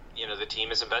the team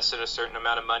has invested a certain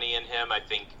amount of money in him. I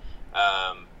think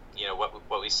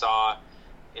what we saw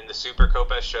in the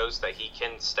Supercopa shows that he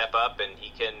can step up and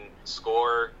he can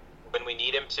score when we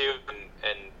need him to.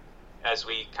 And as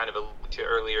we kind of alluded to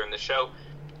earlier in the show,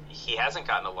 he hasn't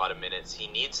gotten a lot of minutes. He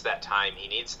needs that time. He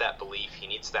needs that belief. He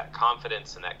needs that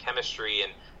confidence and that chemistry,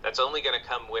 and that's only going to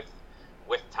come with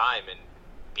time and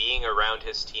being around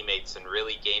his teammates and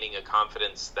really gaining a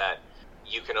confidence that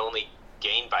you can only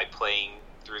gain by playing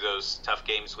through those tough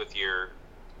games with your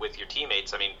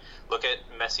teammates. I mean, look at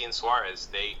Messi and Suarez.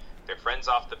 They're friends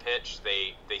off the pitch.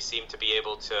 They seem to be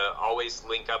able to always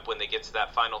link up when they get to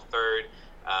that final third.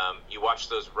 You watch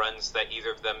those runs that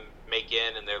either of them make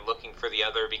in, and they're looking for the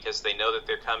other because they know that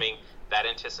they're coming. That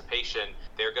anticipation,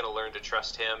 they're going to learn to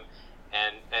trust him,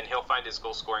 and he'll find his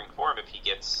goal scoring form if he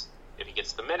gets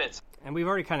the minutes. And we've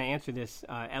already kind of answered this,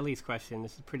 Ellie's question.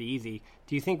 This is pretty easy.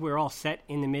 Do you think we're all set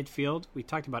in the midfield? We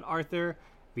talked about Arthur,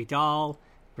 Vidal,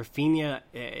 Rafinha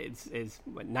is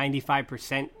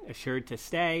 95% assured to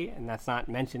stay, and that's not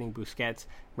mentioning Busquets,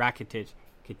 Rakitic,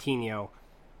 Coutinho,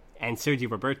 and Sergi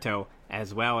Roberto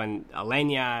as well, and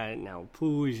Alenia, now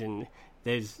Puig, and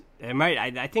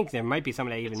I think there might be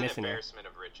somebody even missing there. It's an embarrassment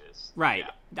of riches. Right.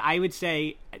 Yeah. I would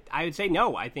say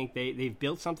no. I think they've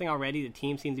built something already. The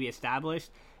team seems to be established.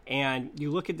 And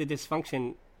you look at the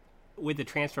dysfunction with the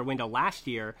transfer window last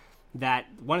year, that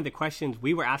one of the questions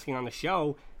we were asking on the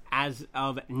show as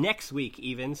of next week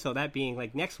even, so that being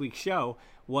like next week's show,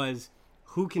 was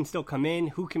who can still come in,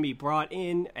 who can be brought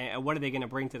in, what are they going to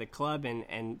bring to the club,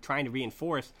 and trying to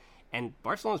reinforce. And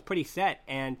Barcelona's pretty set,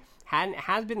 and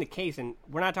has been the case, and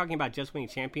we're not talking about just winning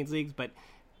Champions Leagues, but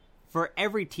for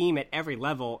every team at every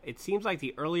level, it seems like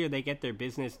the earlier they get their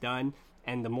business done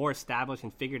and the more established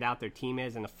and figured out their team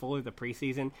is, and the fuller the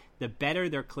preseason, the better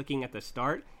they're clicking at the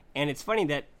start. And it's funny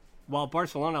that while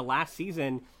Barcelona last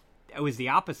season, it was the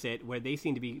opposite, where they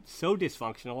seem to be so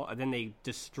dysfunctional, and then they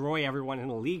destroy everyone in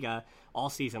the Liga all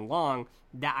season long,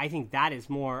 that I think that is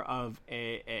more of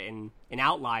an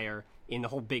outlier in the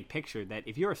whole big picture, that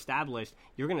if you're established,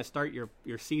 you're going to start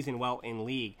your season well in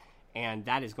league, and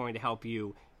that is going to help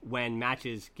you when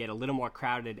matches get a little more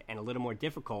crowded and a little more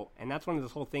difficult. And that's one of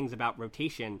those whole things about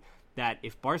rotation, that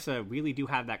if Barca really do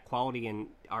have that quality and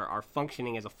are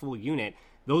functioning as a full unit,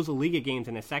 those Liga games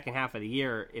in the second half of the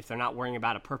year, if they're not worrying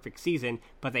about a perfect season,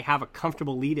 but they have a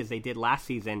comfortable lead as they did last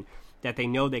season, that they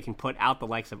know they can put out the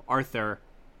likes of Arthur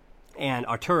and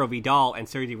Arturo Vidal and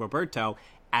Sergi Roberto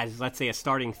as, let's say, a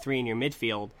starting three in your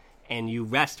midfield, and you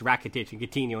rest Rakitic and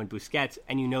Coutinho and Busquets,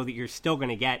 and you know that you're still going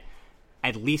to get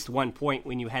at least 1 point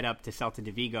when you head up to Celta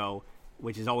de Vigo,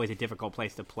 which is always a difficult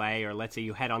place to play, or let's say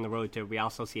you head on the road to Real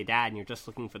Sociedad and you're just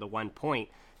looking for the 1 point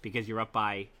because you're up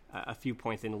by a few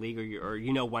points in the league, or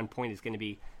 1 point is going to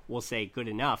be, we'll say, good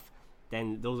enough,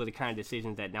 then those are the kind of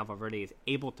decisions that now Valverde is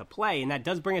able to play. And that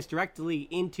does bring us directly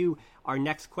into our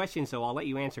next question, so I'll let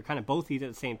you answer kind of both these at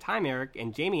the same time, Eric.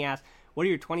 And Jamie asked, what are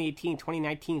your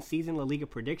 2018-2019 season La Liga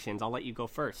predictions? I'll let you go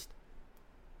first.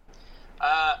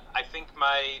 I think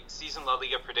my season La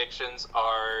Liga predictions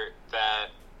are that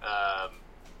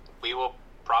we will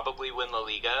probably win La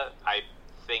Liga. I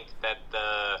think that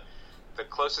the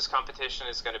closest competition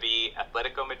is going to be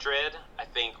Atletico Madrid. I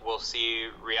think we'll see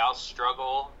Real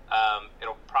struggle.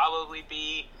 It'll probably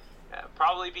be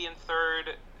in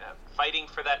third, fighting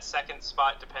for that second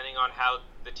spot, depending on how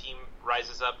the team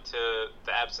rises up to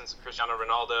the absence of Cristiano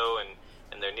Ronaldo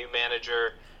and their new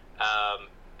manager.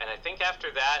 And I think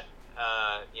after that,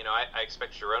 I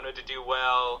expect Girona to do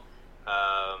well.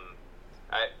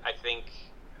 I think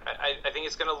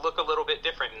it's going to look a little bit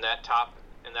different in that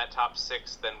top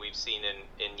six than we've seen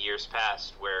in years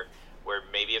past, where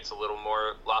maybe it's a little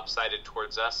more lopsided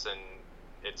towards us, and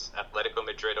it's Atletico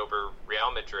Madrid over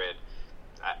Real Madrid.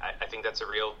 I think that's a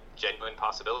real, genuine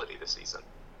possibility this season.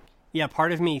 Yeah,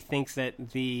 part of me thinks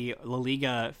that the La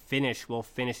Liga finish will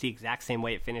finish the exact same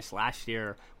way it finished last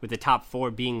year, with the top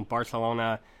four being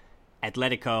Barcelona,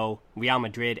 Atletico, Real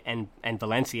Madrid, and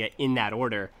Valencia in that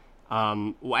order.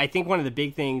 I think one of the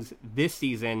big things this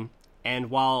season, and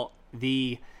while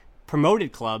the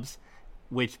promoted clubs,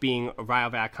 which being Rayo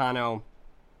Vallecano,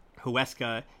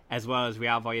 Huesca, as well as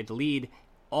Real Valladolid,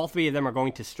 all three of them are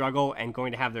going to struggle and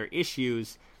going to have their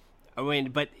issues.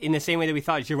 But in the same way that we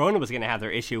thought Girona was going to have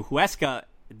their issue, Huesca,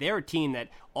 they're a team that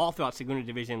all throughout Segunda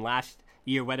Division last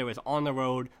year, whether it was on the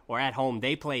road or at home,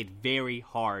 they played very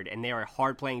hard, and they are a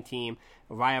hard-playing team.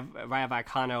 Rayo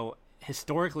Vallecano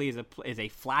historically is a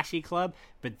flashy club,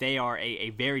 but they are a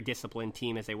very disciplined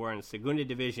team as they were in the Segunda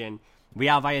Division.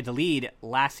 Real Valladolid,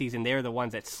 last season, they're the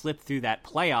ones that slipped through that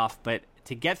playoff, but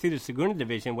to get through the Segunda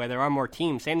Division, where there are more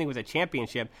teams, same thing with the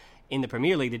Championship, in the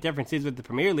Premier League, the difference is with the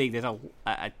Premier League, there's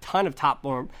a ton of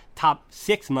top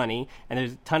six money, and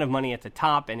there's a ton of money at the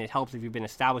top, and it helps if you've been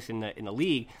established in the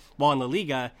league. While in the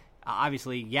Liga,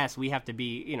 obviously, yes, we have to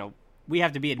be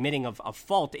admitting of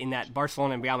fault in that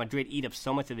Barcelona and Real Madrid eat up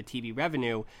so much of the TV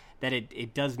revenue that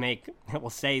it does make, we'll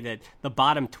say that the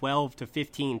bottom 12 to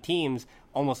 15 teams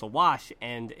almost a wash,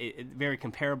 and very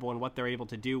comparable in what they're able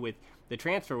to do with the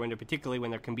transfer window, particularly when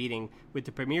they're competing with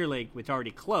the Premier League, which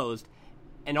already closed.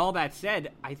 And all that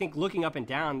said, I think looking up and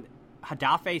down,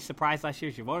 Getafe surprised last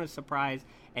year, Girona surprised,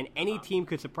 and any team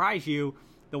could surprise you.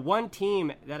 The one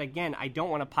team that, again, I don't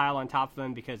want to pile on top of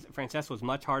them because Francesc was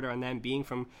much harder on them being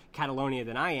from Catalonia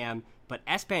than I am, but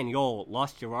Espanyol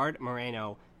lost Gerard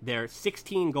Moreno. They're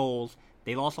 16 goals.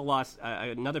 They also lost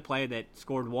another player that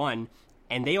scored one,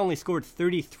 and they only scored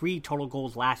 33 total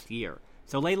goals last year.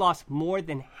 So they lost more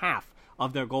than half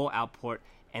of their goal output,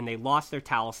 and they lost their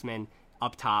talisman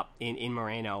up top in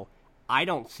Moreno. I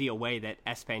don't see a way that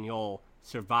Espanyol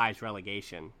survives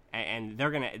relegation, and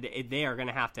they are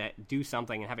gonna have to do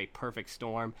something and have a perfect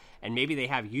storm. And maybe they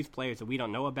have youth players that we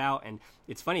don't know about. And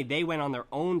it's funny, they went on their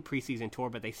own preseason tour,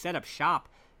 but they set up shop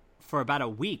for about a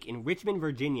week in Richmond,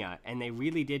 Virginia, and they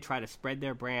really did try to spread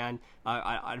their brand,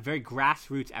 a very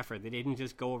grassroots effort. They didn't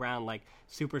just go around like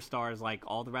superstars like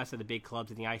all the rest of the big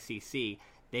clubs in the ICC.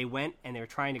 They went and they were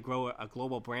trying to grow a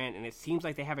global brand, and it seems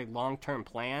like they have a long-term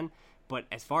plan. But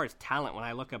as far as talent, when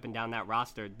I look up and down that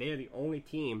roster, they're the only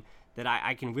team that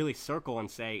I can really circle and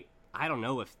say, I don't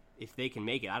know if they can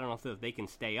make it. I don't know if they can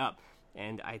stay up.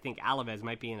 And I think Alaves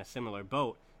might be in a similar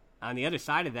boat. On the other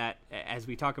side of that, as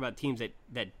we talk about teams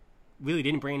that really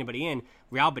didn't bring anybody in,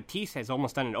 Real Betis has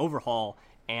almost done an overhaul,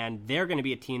 and they're going to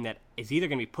be a team that is either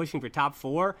going to be pushing for top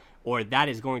four, or that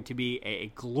is going to be a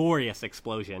glorious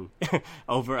explosion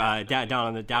over down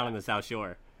on the South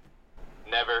Shore.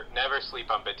 Never sleep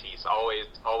on Betis. Always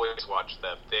watch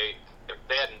them. They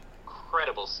had an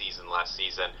incredible season last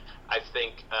season. I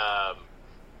think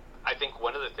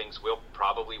one of the things we'll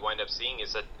probably wind up seeing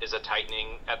is a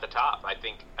tightening at the top. I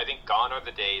think gone are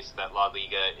the days that La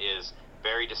Liga is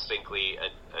very distinctly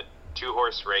a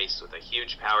two-horse race with a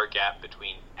huge power gap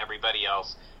between everybody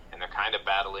else, and they're kind of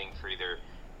battling for either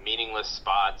meaningless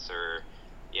spots or,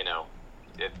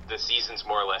 the season's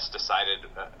more or less decided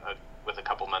with a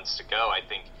couple months to go. I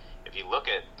think if you look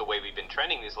at the way we've been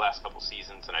trending these last couple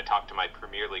seasons, and I talked to my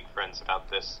Premier League friends about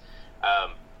this,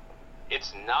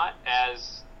 it's not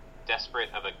as desperate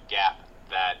of a gap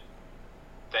that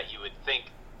you would think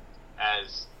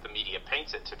as the media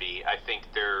paints it to be. I think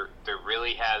there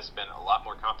really has been a lot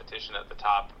more competition at the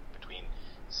top between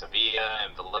Sevilla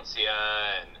and Valencia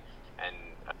and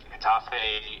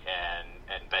Getafe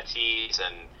and Betis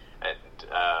and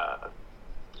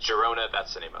Girona.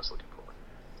 That's the name I was looking for.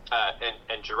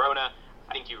 And Girona,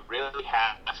 I think you really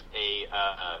have a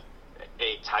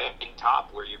tight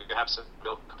top where you're going to have some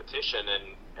real competition,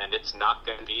 and it's not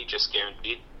going to be just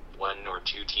guaranteed one or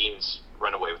two teams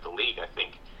run away with the league. I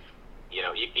think,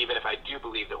 even if I do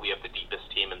believe that we have the deepest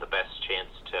team and the best chance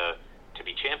to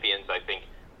be champions, I think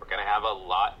we're going to have a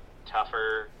lot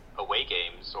tougher away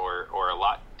games or a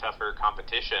lot tougher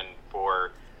competition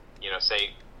for,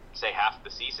 say half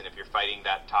the season. If you're fighting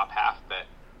that top half that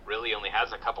really only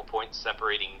has a couple points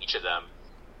separating each of them,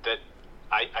 that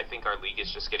I think our league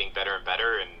is just getting better and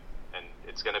better, and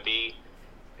it's going to be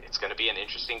an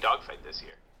interesting dogfight this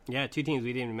year. Yeah, two teams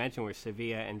we didn't even mention were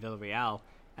Sevilla and Villarreal.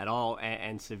 at all.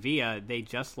 And Sevilla, they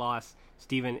just lost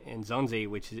Steven Nzonzi,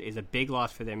 which is a big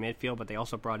loss for their midfield, but they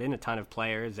also brought in a ton of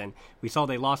players, and we saw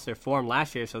they lost their form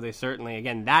last year, so they certainly,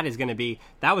 again, that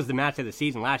was the match of the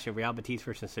season last year, Real Betis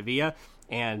versus Sevilla,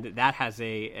 and that has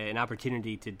an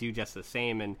opportunity to do just the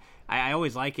same. And I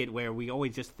always like it where we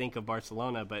always just think of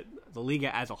Barcelona, but the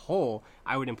Liga as a whole,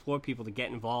 I would implore people to get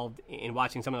involved in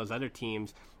watching some of those other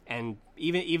teams, and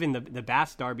even the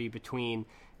Basque derby between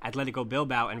Atletico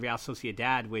Bilbao and Real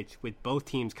Sociedad, which with both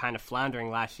teams kind of floundering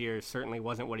last year, certainly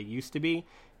wasn't what it used to be.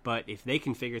 But if they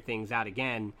can figure things out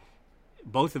again,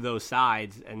 both of those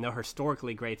sides, and they're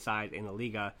historically great sides in the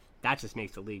Liga, that just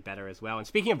makes the league better as well. And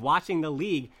speaking of watching the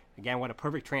league, again, what a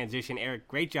perfect transition, Eric.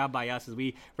 Great job by us as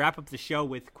we wrap up the show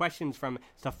with questions from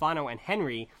Stefano and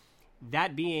Henry.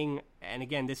 That being, and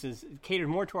again, this is catered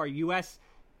more to our U.S.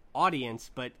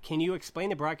 audience, but can you explain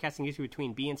the broadcasting issue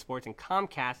between beIN Sports and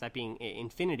Comcast, that being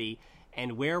Infinity,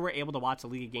 and where we're able to watch the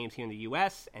Liga games here in the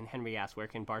U.S.? And Henry asked, where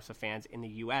can Barca fans in the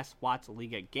U.S. watch the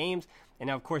Liga games? And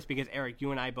now, of course, because Eric,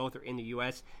 you and I both are in the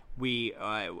U.S.,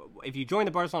 if you join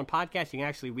the Barcelona podcast, you can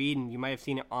actually read, and you might have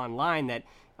seen it online, that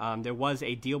there was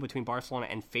a deal between Barcelona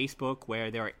and Facebook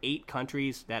where there are 8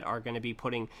 countries that are going to be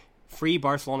putting free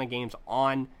Barcelona games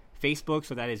on Facebook,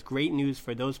 so that is great news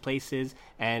for those places.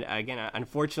 And again,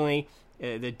 unfortunately,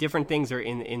 the different things are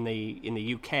in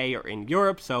the UK or in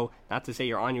Europe, so not to say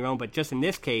you're on your own, but just in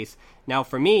this case, now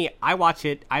for me, I watch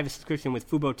it, I have a subscription with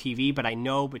Fubo TV, but I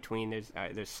know between there's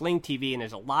Sling TV and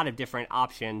there's a lot of different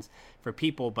options for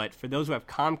people, but for those who have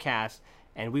Comcast,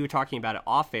 and we were talking about it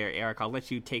off air, Eric, I'll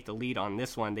let you take the lead on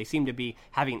this one. They seem to be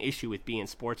having an issue with beIN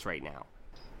Sports right now.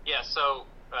 Yeah, so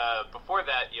before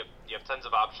that, you have tons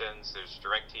of options. There's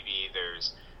DirecTV,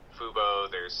 there's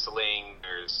Fubo, there's Sling,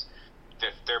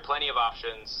 there are plenty of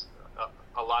options.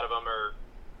 A lot of them are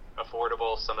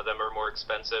affordable. Some of them are more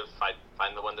expensive.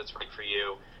 Find the one that's right for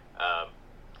you.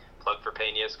 Plug for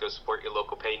Peñas. Go support your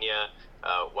local Peña.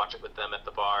 Watch it with them at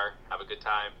the bar. Have a good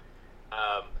time.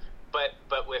 But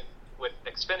with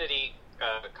Xfinity,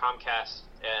 Comcast,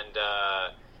 and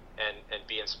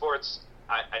beIN Sports,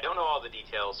 I don't know all the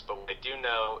details, but what I do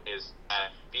know is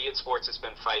that beIN Sports has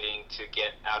been fighting to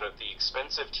get out of the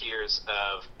expensive tiers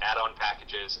of add-on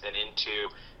packages and into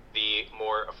the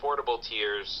more affordable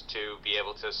tiers to be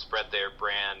able to spread their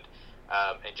brand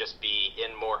and just be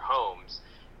in more homes.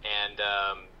 And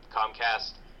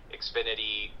Comcast,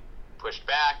 Xfinity pushed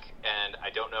back, and I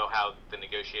don't know how the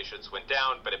negotiations went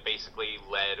down, but it basically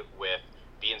led with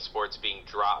beIN Sports being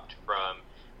dropped from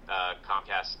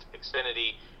Comcast,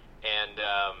 Xfinity. And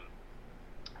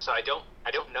so I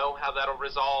don't know how that'll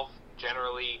resolve.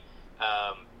 Generally,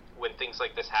 when things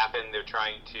like this happen, they're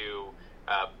trying to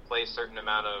play a certain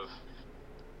amount of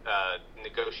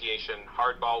negotiation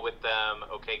hardball with them.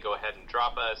 Okay, go ahead and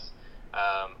drop us.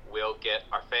 We'll get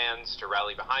our fans to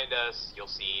rally behind us. You'll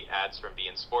see ads from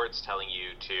beIN Sports telling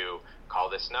you to call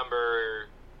this number,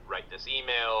 write this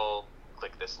email,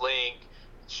 click this link,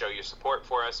 show your support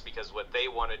for us, because what they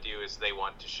want to do is they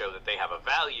want to show that they have a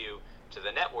value to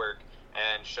the network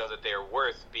and show that they are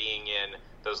worth being in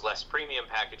those less premium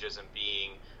packages and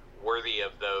being worthy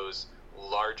of those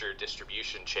larger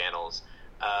distribution channels.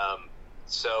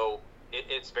 So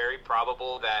it's very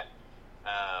probable that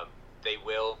they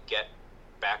will get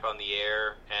back on the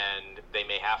air, and they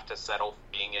may have to settle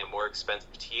for being in a more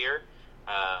expensive tier,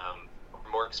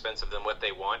 more expensive than what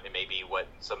they want. It may be what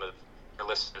some of our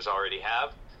listeners already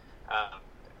have.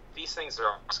 These things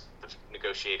are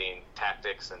negotiating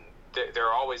tactics, and there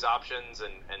are always options,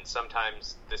 and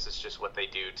sometimes this is just what they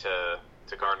do to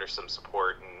garner some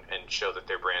support and show that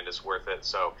their brand is worth it.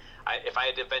 So if I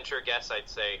had to venture a guess, I'd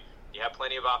say you have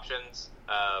plenty of options,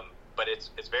 but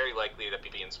it's very likely that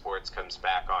beIN Sports comes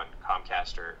back on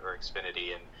Comcast or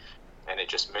Xfinity, and it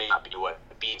just may not be what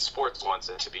beIN Sports wants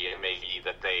it to be. It may be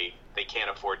that they can't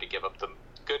afford to give up the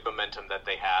good momentum that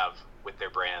they have with their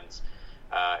brands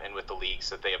and with the leagues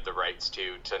that they have the rights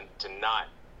to not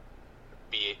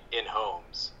be in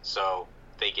homes. So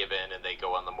they give in and they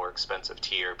go on the more expensive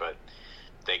tier, but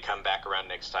they come back around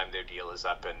next time their deal is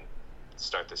up and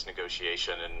start this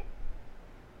negotiation and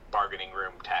bargaining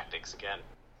room tactics again.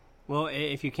 Well,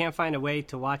 if you can't find a way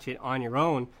to watch it on your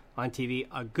own on TV,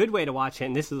 a good way to watch it,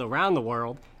 and this is around the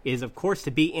world, is, of course,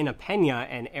 to be in a Peña.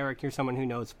 And Eric, you're someone who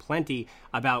knows plenty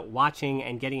about watching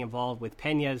and getting involved with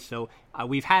Peñas. So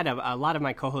we've had a lot of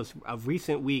my co-hosts of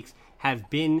recent weeks have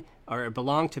been or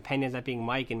belong to Peñas, that being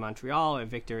Mike in Montreal or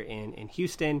Victor in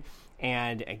Houston.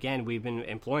 And again, we've been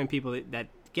employing people that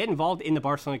get involved in the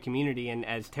Barcelona community. And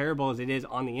as terrible as it is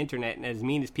on the internet and as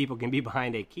mean as people can be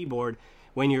behind a keyboard,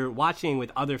 when you're watching with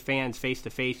other fans face to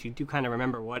face, you do kind of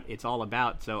remember what it's all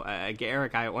about. So,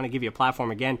 Eric, I want to give you a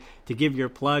platform again to give your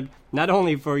plug, not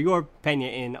only for your Pena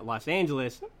in Los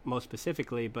Angeles, most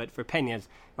specifically, but for Penas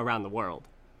around the world.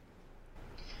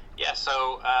 Yeah,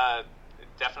 so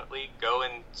definitely go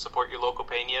and support your local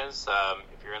Peñas.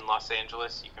 If you're in Los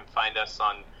Angeles, you can find us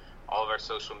on all of our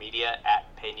social media at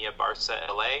Peña Barca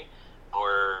LA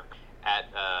or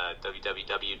at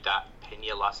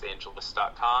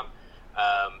www.peñalosangeles.com.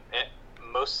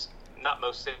 Most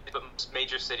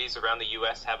major cities around the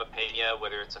U.S. have a Peña,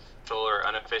 whether it's official or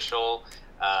unofficial.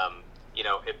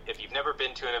 If you've never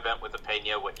been to an event with a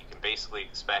Peña, what you can basically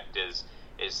expect is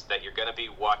that you're going to be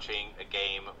watching a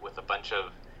game with a bunch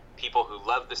of people who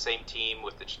love the same team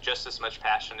with just as much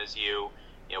passion as you.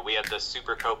 We had the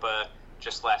Super Copa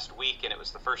just last week, and it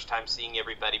was the first time seeing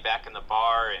everybody back in the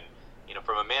bar. And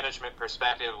from a management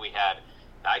perspective, we had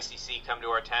the ICC come to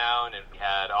our town, and we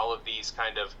had all of these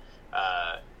kind of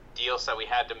deals that we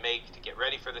had to make to get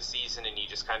ready for the season, and you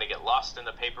just kind of get lost in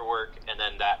the paperwork. And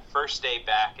then that first day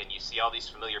back, and you see all these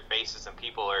familiar faces, and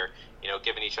people are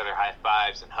giving each other high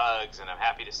fives and hugs, and I'm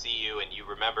happy to see you, and you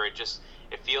remember it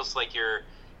feels like you're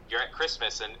at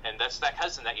Christmas, and that's that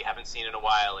cousin that you haven't seen in a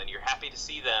while, and you're happy to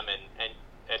see them, and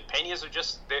Peñas are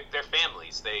just they're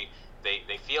families. They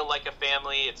feel like a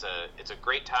family. It's a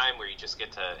great time where you just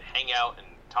get to hang out and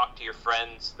talk to your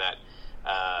friends that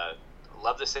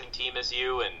love the same team as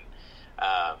you, and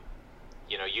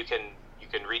you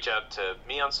can reach out to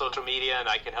me on social media, and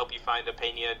I can help you find a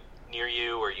Peña near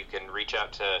you, or you can reach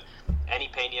out to any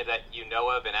Peña that you know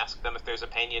of and ask them if there's a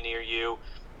Peña near you.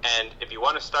 And if you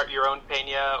want to start your own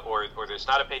Peña, or there's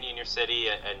not a Peña in your city,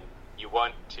 and you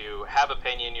want to have a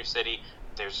Peña in your city,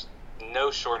 there's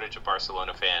no shortage of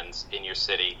Barcelona fans in your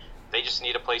city. They just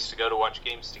need a place to go to watch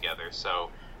games together. So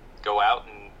go out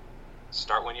and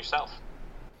start one yourself.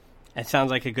 That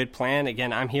sounds like a good plan.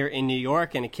 Again, I'm here in New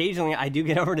York, and occasionally I do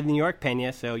get over to the New York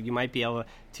Peña, so you might be able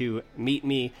to meet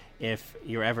me if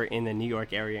you're ever in the New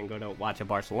York area and go to watch a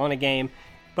Barcelona game.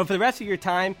 But for the rest of your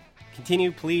time,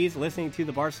 continue, please, listening to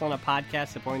the Barcelona podcast,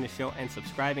 supporting the show, and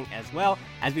subscribing as well,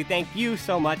 as we thank you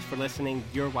so much for listening.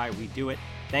 You're why we do it.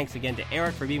 Thanks again to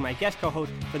Eric for being my guest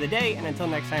co-host for the day, and until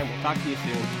next time, we'll talk to you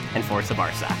soon, and Forza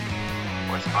Barca.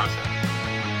 Forza Barca.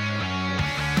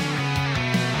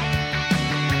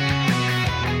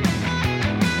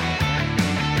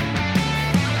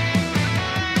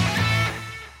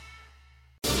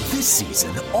 This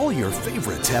season, all your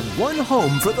favorites have one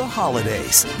home for the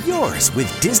holidays. Yours with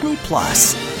Disney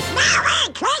Plus.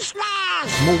 Merry Christmas!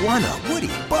 Moana, Woody,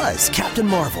 Buzz, Captain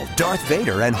Marvel, Darth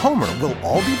Vader, and Homer will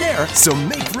all be there, so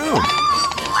make room.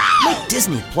 Make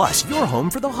Disney Plus your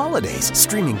home for the holidays.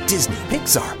 Streaming Disney,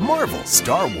 Pixar, Marvel,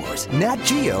 Star Wars, Nat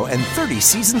Geo, and 30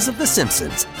 seasons of The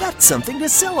Simpsons. That's something to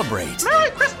celebrate.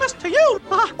 Merry Christmas to you!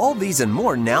 All these and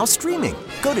more now streaming.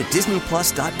 Go to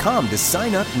DisneyPlus.com to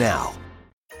sign up now.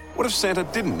 What if Santa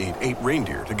didn't need 8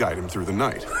 reindeer to guide him through the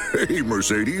night? Hey,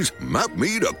 Mercedes, map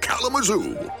me to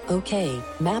Kalamazoo. Okay,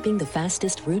 mapping the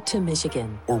fastest route to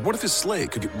Michigan. Or what if his sleigh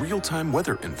could get real-time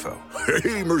weather info?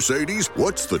 Hey, Mercedes,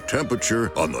 what's the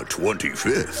temperature on the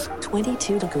 25th?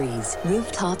 22 degrees.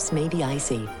 Rooftops may be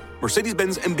icy.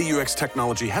 Mercedes-Benz MBUX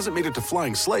technology hasn't made it to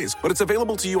flying sleighs, but it's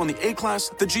available to you on the A-Class,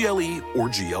 the GLE, or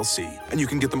GLC. And you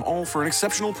can get them all for an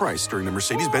exceptional price during the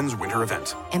Mercedes-Benz winter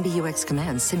event. MBUX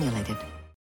commands simulated.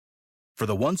 For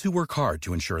the ones who work hard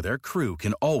to ensure their crew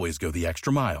can always go the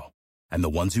extra mile, and the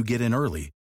ones who get in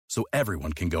early so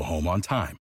everyone can go home on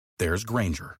time, there's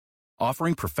Grainger,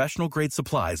 offering professional-grade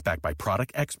supplies backed by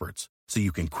product experts so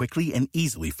you can quickly and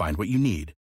easily find what you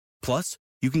need. Plus,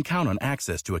 you can count on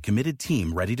access to a committed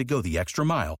team ready to go the extra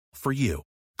mile for you.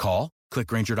 Call, click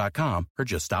Grainger.com, or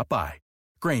just stop by.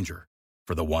 Grainger,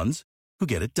 for the ones who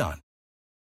get it done.